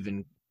haven't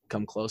even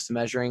come close to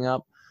measuring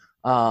up.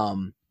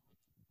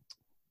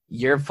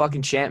 You're a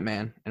fucking champ,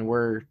 man. And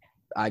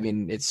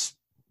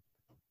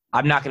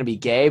I'm not going to be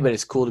gay, but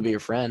it's cool to be your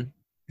friend.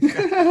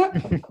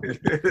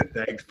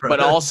 Thanks, bro. But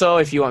also,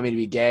 if you want me to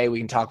be gay, we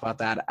can talk about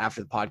that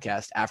after the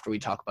podcast, after we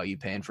talk about you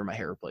paying for my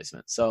hair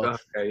replacement. So,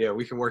 okay, yeah,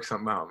 we can work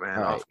something out, man.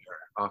 All right.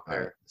 Off air.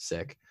 All right,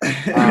 sick.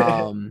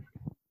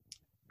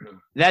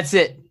 That's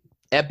it.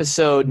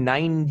 Episode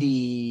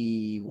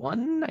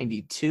 91,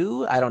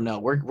 92. I don't know.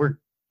 We're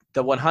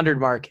the 100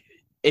 mark.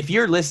 If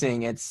you're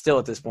listening, it's still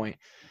at this point.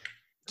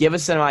 Give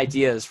us some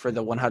ideas for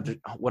the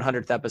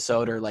 100th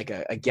episode, or like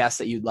a guest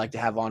that you'd like to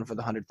have on for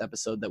the 100th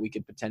episode that we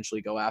could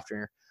potentially go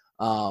after.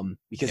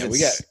 Because we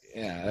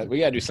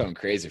gotta do something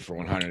crazy for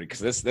 100, because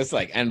this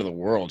like end of the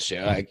world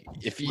shit. Like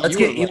let's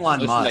get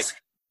Elon Musk. Like,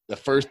 the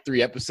first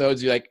 3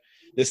 episodes, you're like,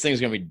 this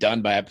thing's gonna be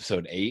done by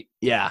episode 8.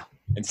 Yeah,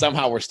 and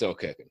somehow we're still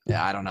kicking.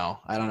 Yeah, I don't know.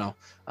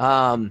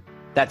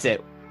 That's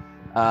it.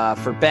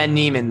 For Ben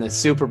Neiman, the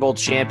Super Bowl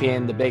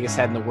champion, the biggest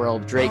head in the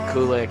world, Drake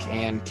Kulik,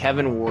 and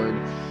Kevin Ward.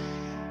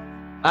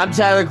 I'm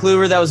Tyler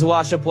Kluver. That was the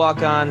Wash Up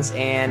Walk-Ons,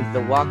 and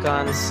the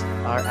Walk-Ons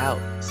are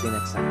out. See you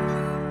next time.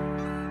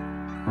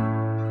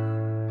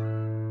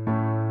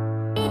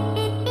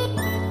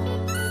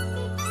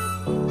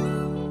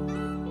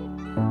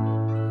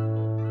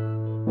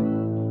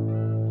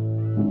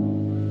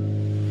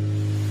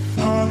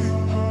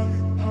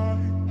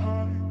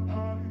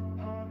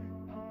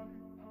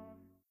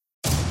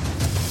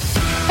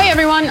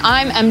 Everyone,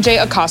 I'm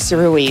MJ Acosta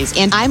Ruiz.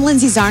 And I'm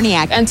Lindsay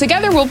Zarniak. And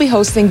together we'll be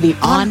hosting the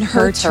On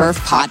Her Turf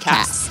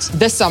podcast.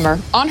 This summer,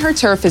 On Her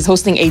Turf is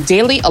hosting a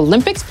daily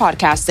Olympics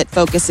podcast that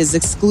focuses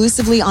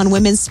exclusively on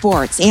women's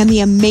sports and the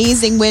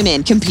amazing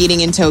women competing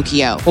in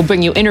Tokyo. We'll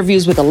bring you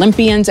interviews with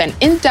Olympians and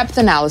in-depth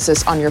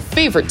analysis on your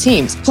favorite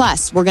teams.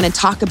 Plus, we're going to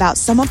talk about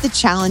some of the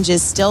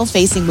challenges still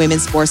facing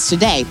women's sports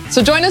today.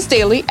 So join us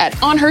daily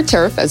at On Her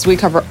Turf as we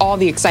cover all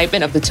the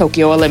excitement of the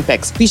Tokyo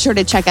Olympics. Be sure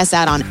to check us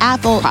out on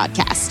Apple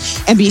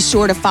Podcasts, and be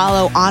sure to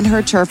follow On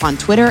Her Turf on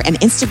Twitter and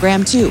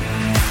Instagram too.